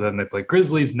 total. So then they play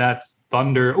Grizzlies, Nets,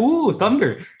 Thunder. Ooh,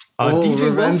 Thunder.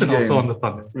 DJ Wilson game. Also on the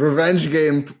Thunder. Revenge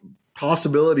game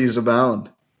possibilities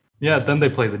abound. Yeah. Then they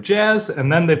play the Jazz,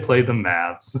 and then they play the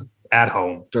Mavs at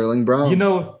home. Sterling Brown.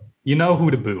 You know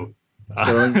who to boo.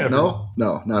 Sterling? No,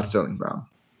 not Sterling Brown.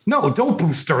 No, don't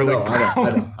boo Sterling Brown. I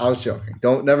know. I was joking.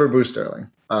 Never boo Sterling.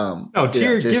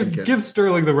 Give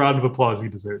Sterling the round of applause he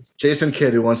deserves. Jason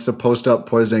Kidd, who wants to post up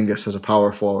Porzingis as a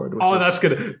power forward. That's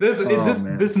good.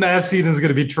 This Mavs season is going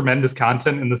to be tremendous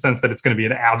content in the sense that it's going to be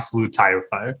an absolute tire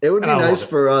fire. It would be nice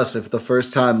for us if the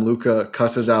first time Luka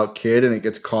cusses out Kidd and it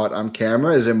gets caught on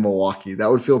camera is in Milwaukee.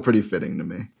 That would feel pretty fitting to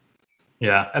me.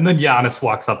 Yeah, and then Giannis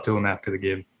walks up to him after the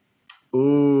game.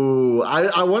 Ooh,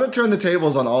 I want to turn the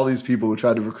tables on all these people who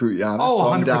tried to recruit Giannis. Oh,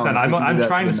 100%. I'm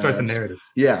trying to start the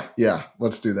narratives. Yeah.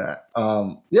 Let's do that.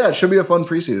 It should be a fun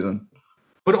preseason.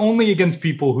 But only against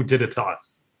people who did it to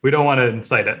us. We don't want to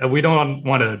incite it. We don't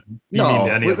want to be mean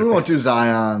to any other. We won't do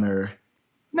Zion or...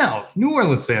 No, New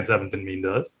Orleans fans haven't been mean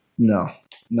to us. No,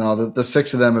 the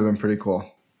 6 of them have been pretty cool.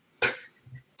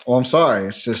 Well, I'm sorry.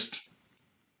 It's just...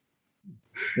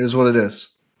 It is what it is.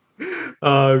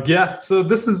 So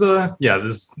this is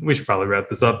we should probably wrap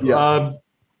this up. Yeah.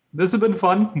 This has been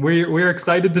fun. We're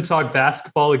excited to talk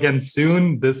basketball again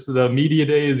soon. The media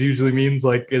day usually means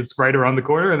like it's right around the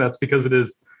corner, and that's because it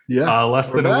is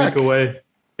less than a week away.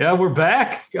 Yeah, we're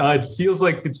back. It feels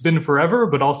like it's been forever,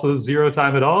 but also zero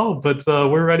time at all. But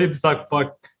we're ready to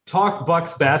talk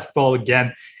Bucks basketball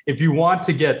again. If you want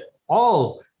to get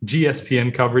all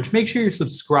GSPN coverage, make sure you're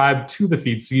subscribed to the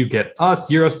feed so you get us,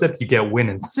 Eurostep, you get Win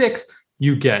in 6,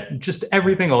 you get just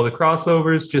everything, all the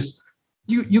crossovers, just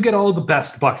you get all the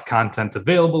best Bucks content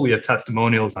available. We have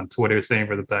testimonials on Twitter saying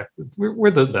we're the best. We're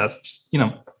the best. Just,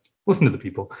 listen to the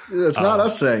people. It's not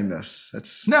us saying this.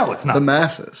 It's not the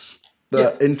masses,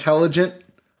 intelligent,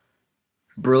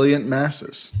 brilliant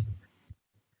masses.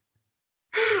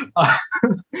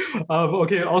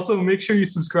 Okay. Also, make sure you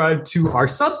subscribe to our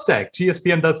Substack,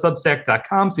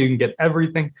 gspn.substack.com, so you can get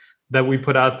everything that we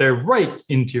put out there right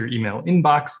into your email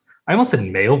inbox. I almost said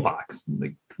mailbox.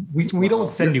 Like we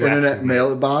don't send you internet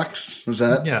mailbox. Was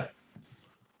that? Yeah.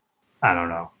 I don't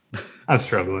know. I'm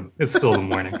struggling. It's still the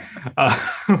morning.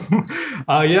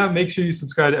 Make sure you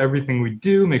subscribe to everything we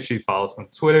do. Make sure you follow us on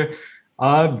Twitter.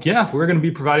 We're going to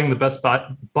be providing the best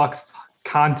Bucks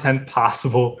content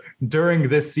possible during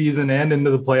this season and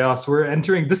into the playoffs. We're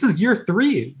entering, this is year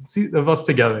 3 of us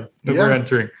together that we're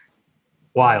entering.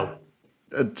 Wild.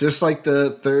 Just like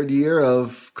the 3rd year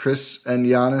of Chris and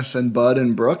Giannis and Bud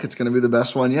and Brooke, it's going to be the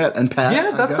best one yet. And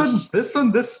Pat, that's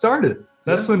when this started.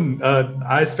 That's when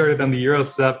I started on the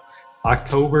Eurostep,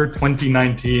 October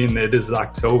 2019. It is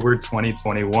October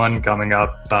 2021 coming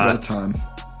up. What time?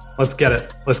 Let's get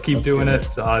it. Let's keep doing it.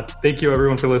 Thank you,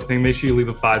 everyone, for listening. Make sure you leave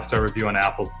a 5-star review on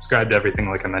Apple. Subscribe to everything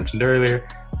like I mentioned earlier.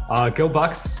 Go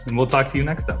Bucks, and we'll talk to you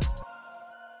next time.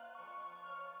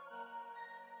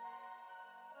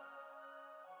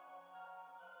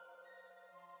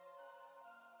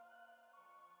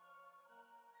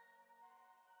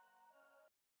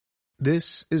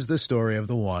 This is the story of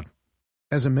the one.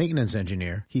 As a maintenance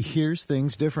engineer, he hears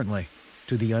things differently.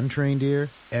 To the untrained ear,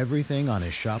 everything on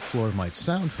his shop floor might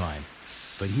sound fine,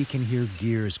 but he can hear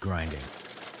gears grinding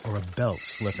or a belt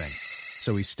slipping.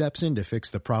 So he steps in to fix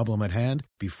the problem at hand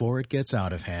before it gets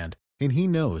out of hand. And he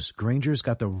knows Grainger's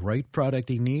got the right product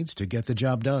he needs to get the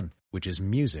job done, which is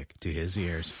music to his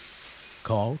ears.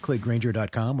 Call, click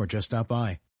Grainger.com, or just stop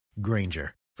by.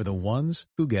 Grainger, for the ones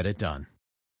who get it done.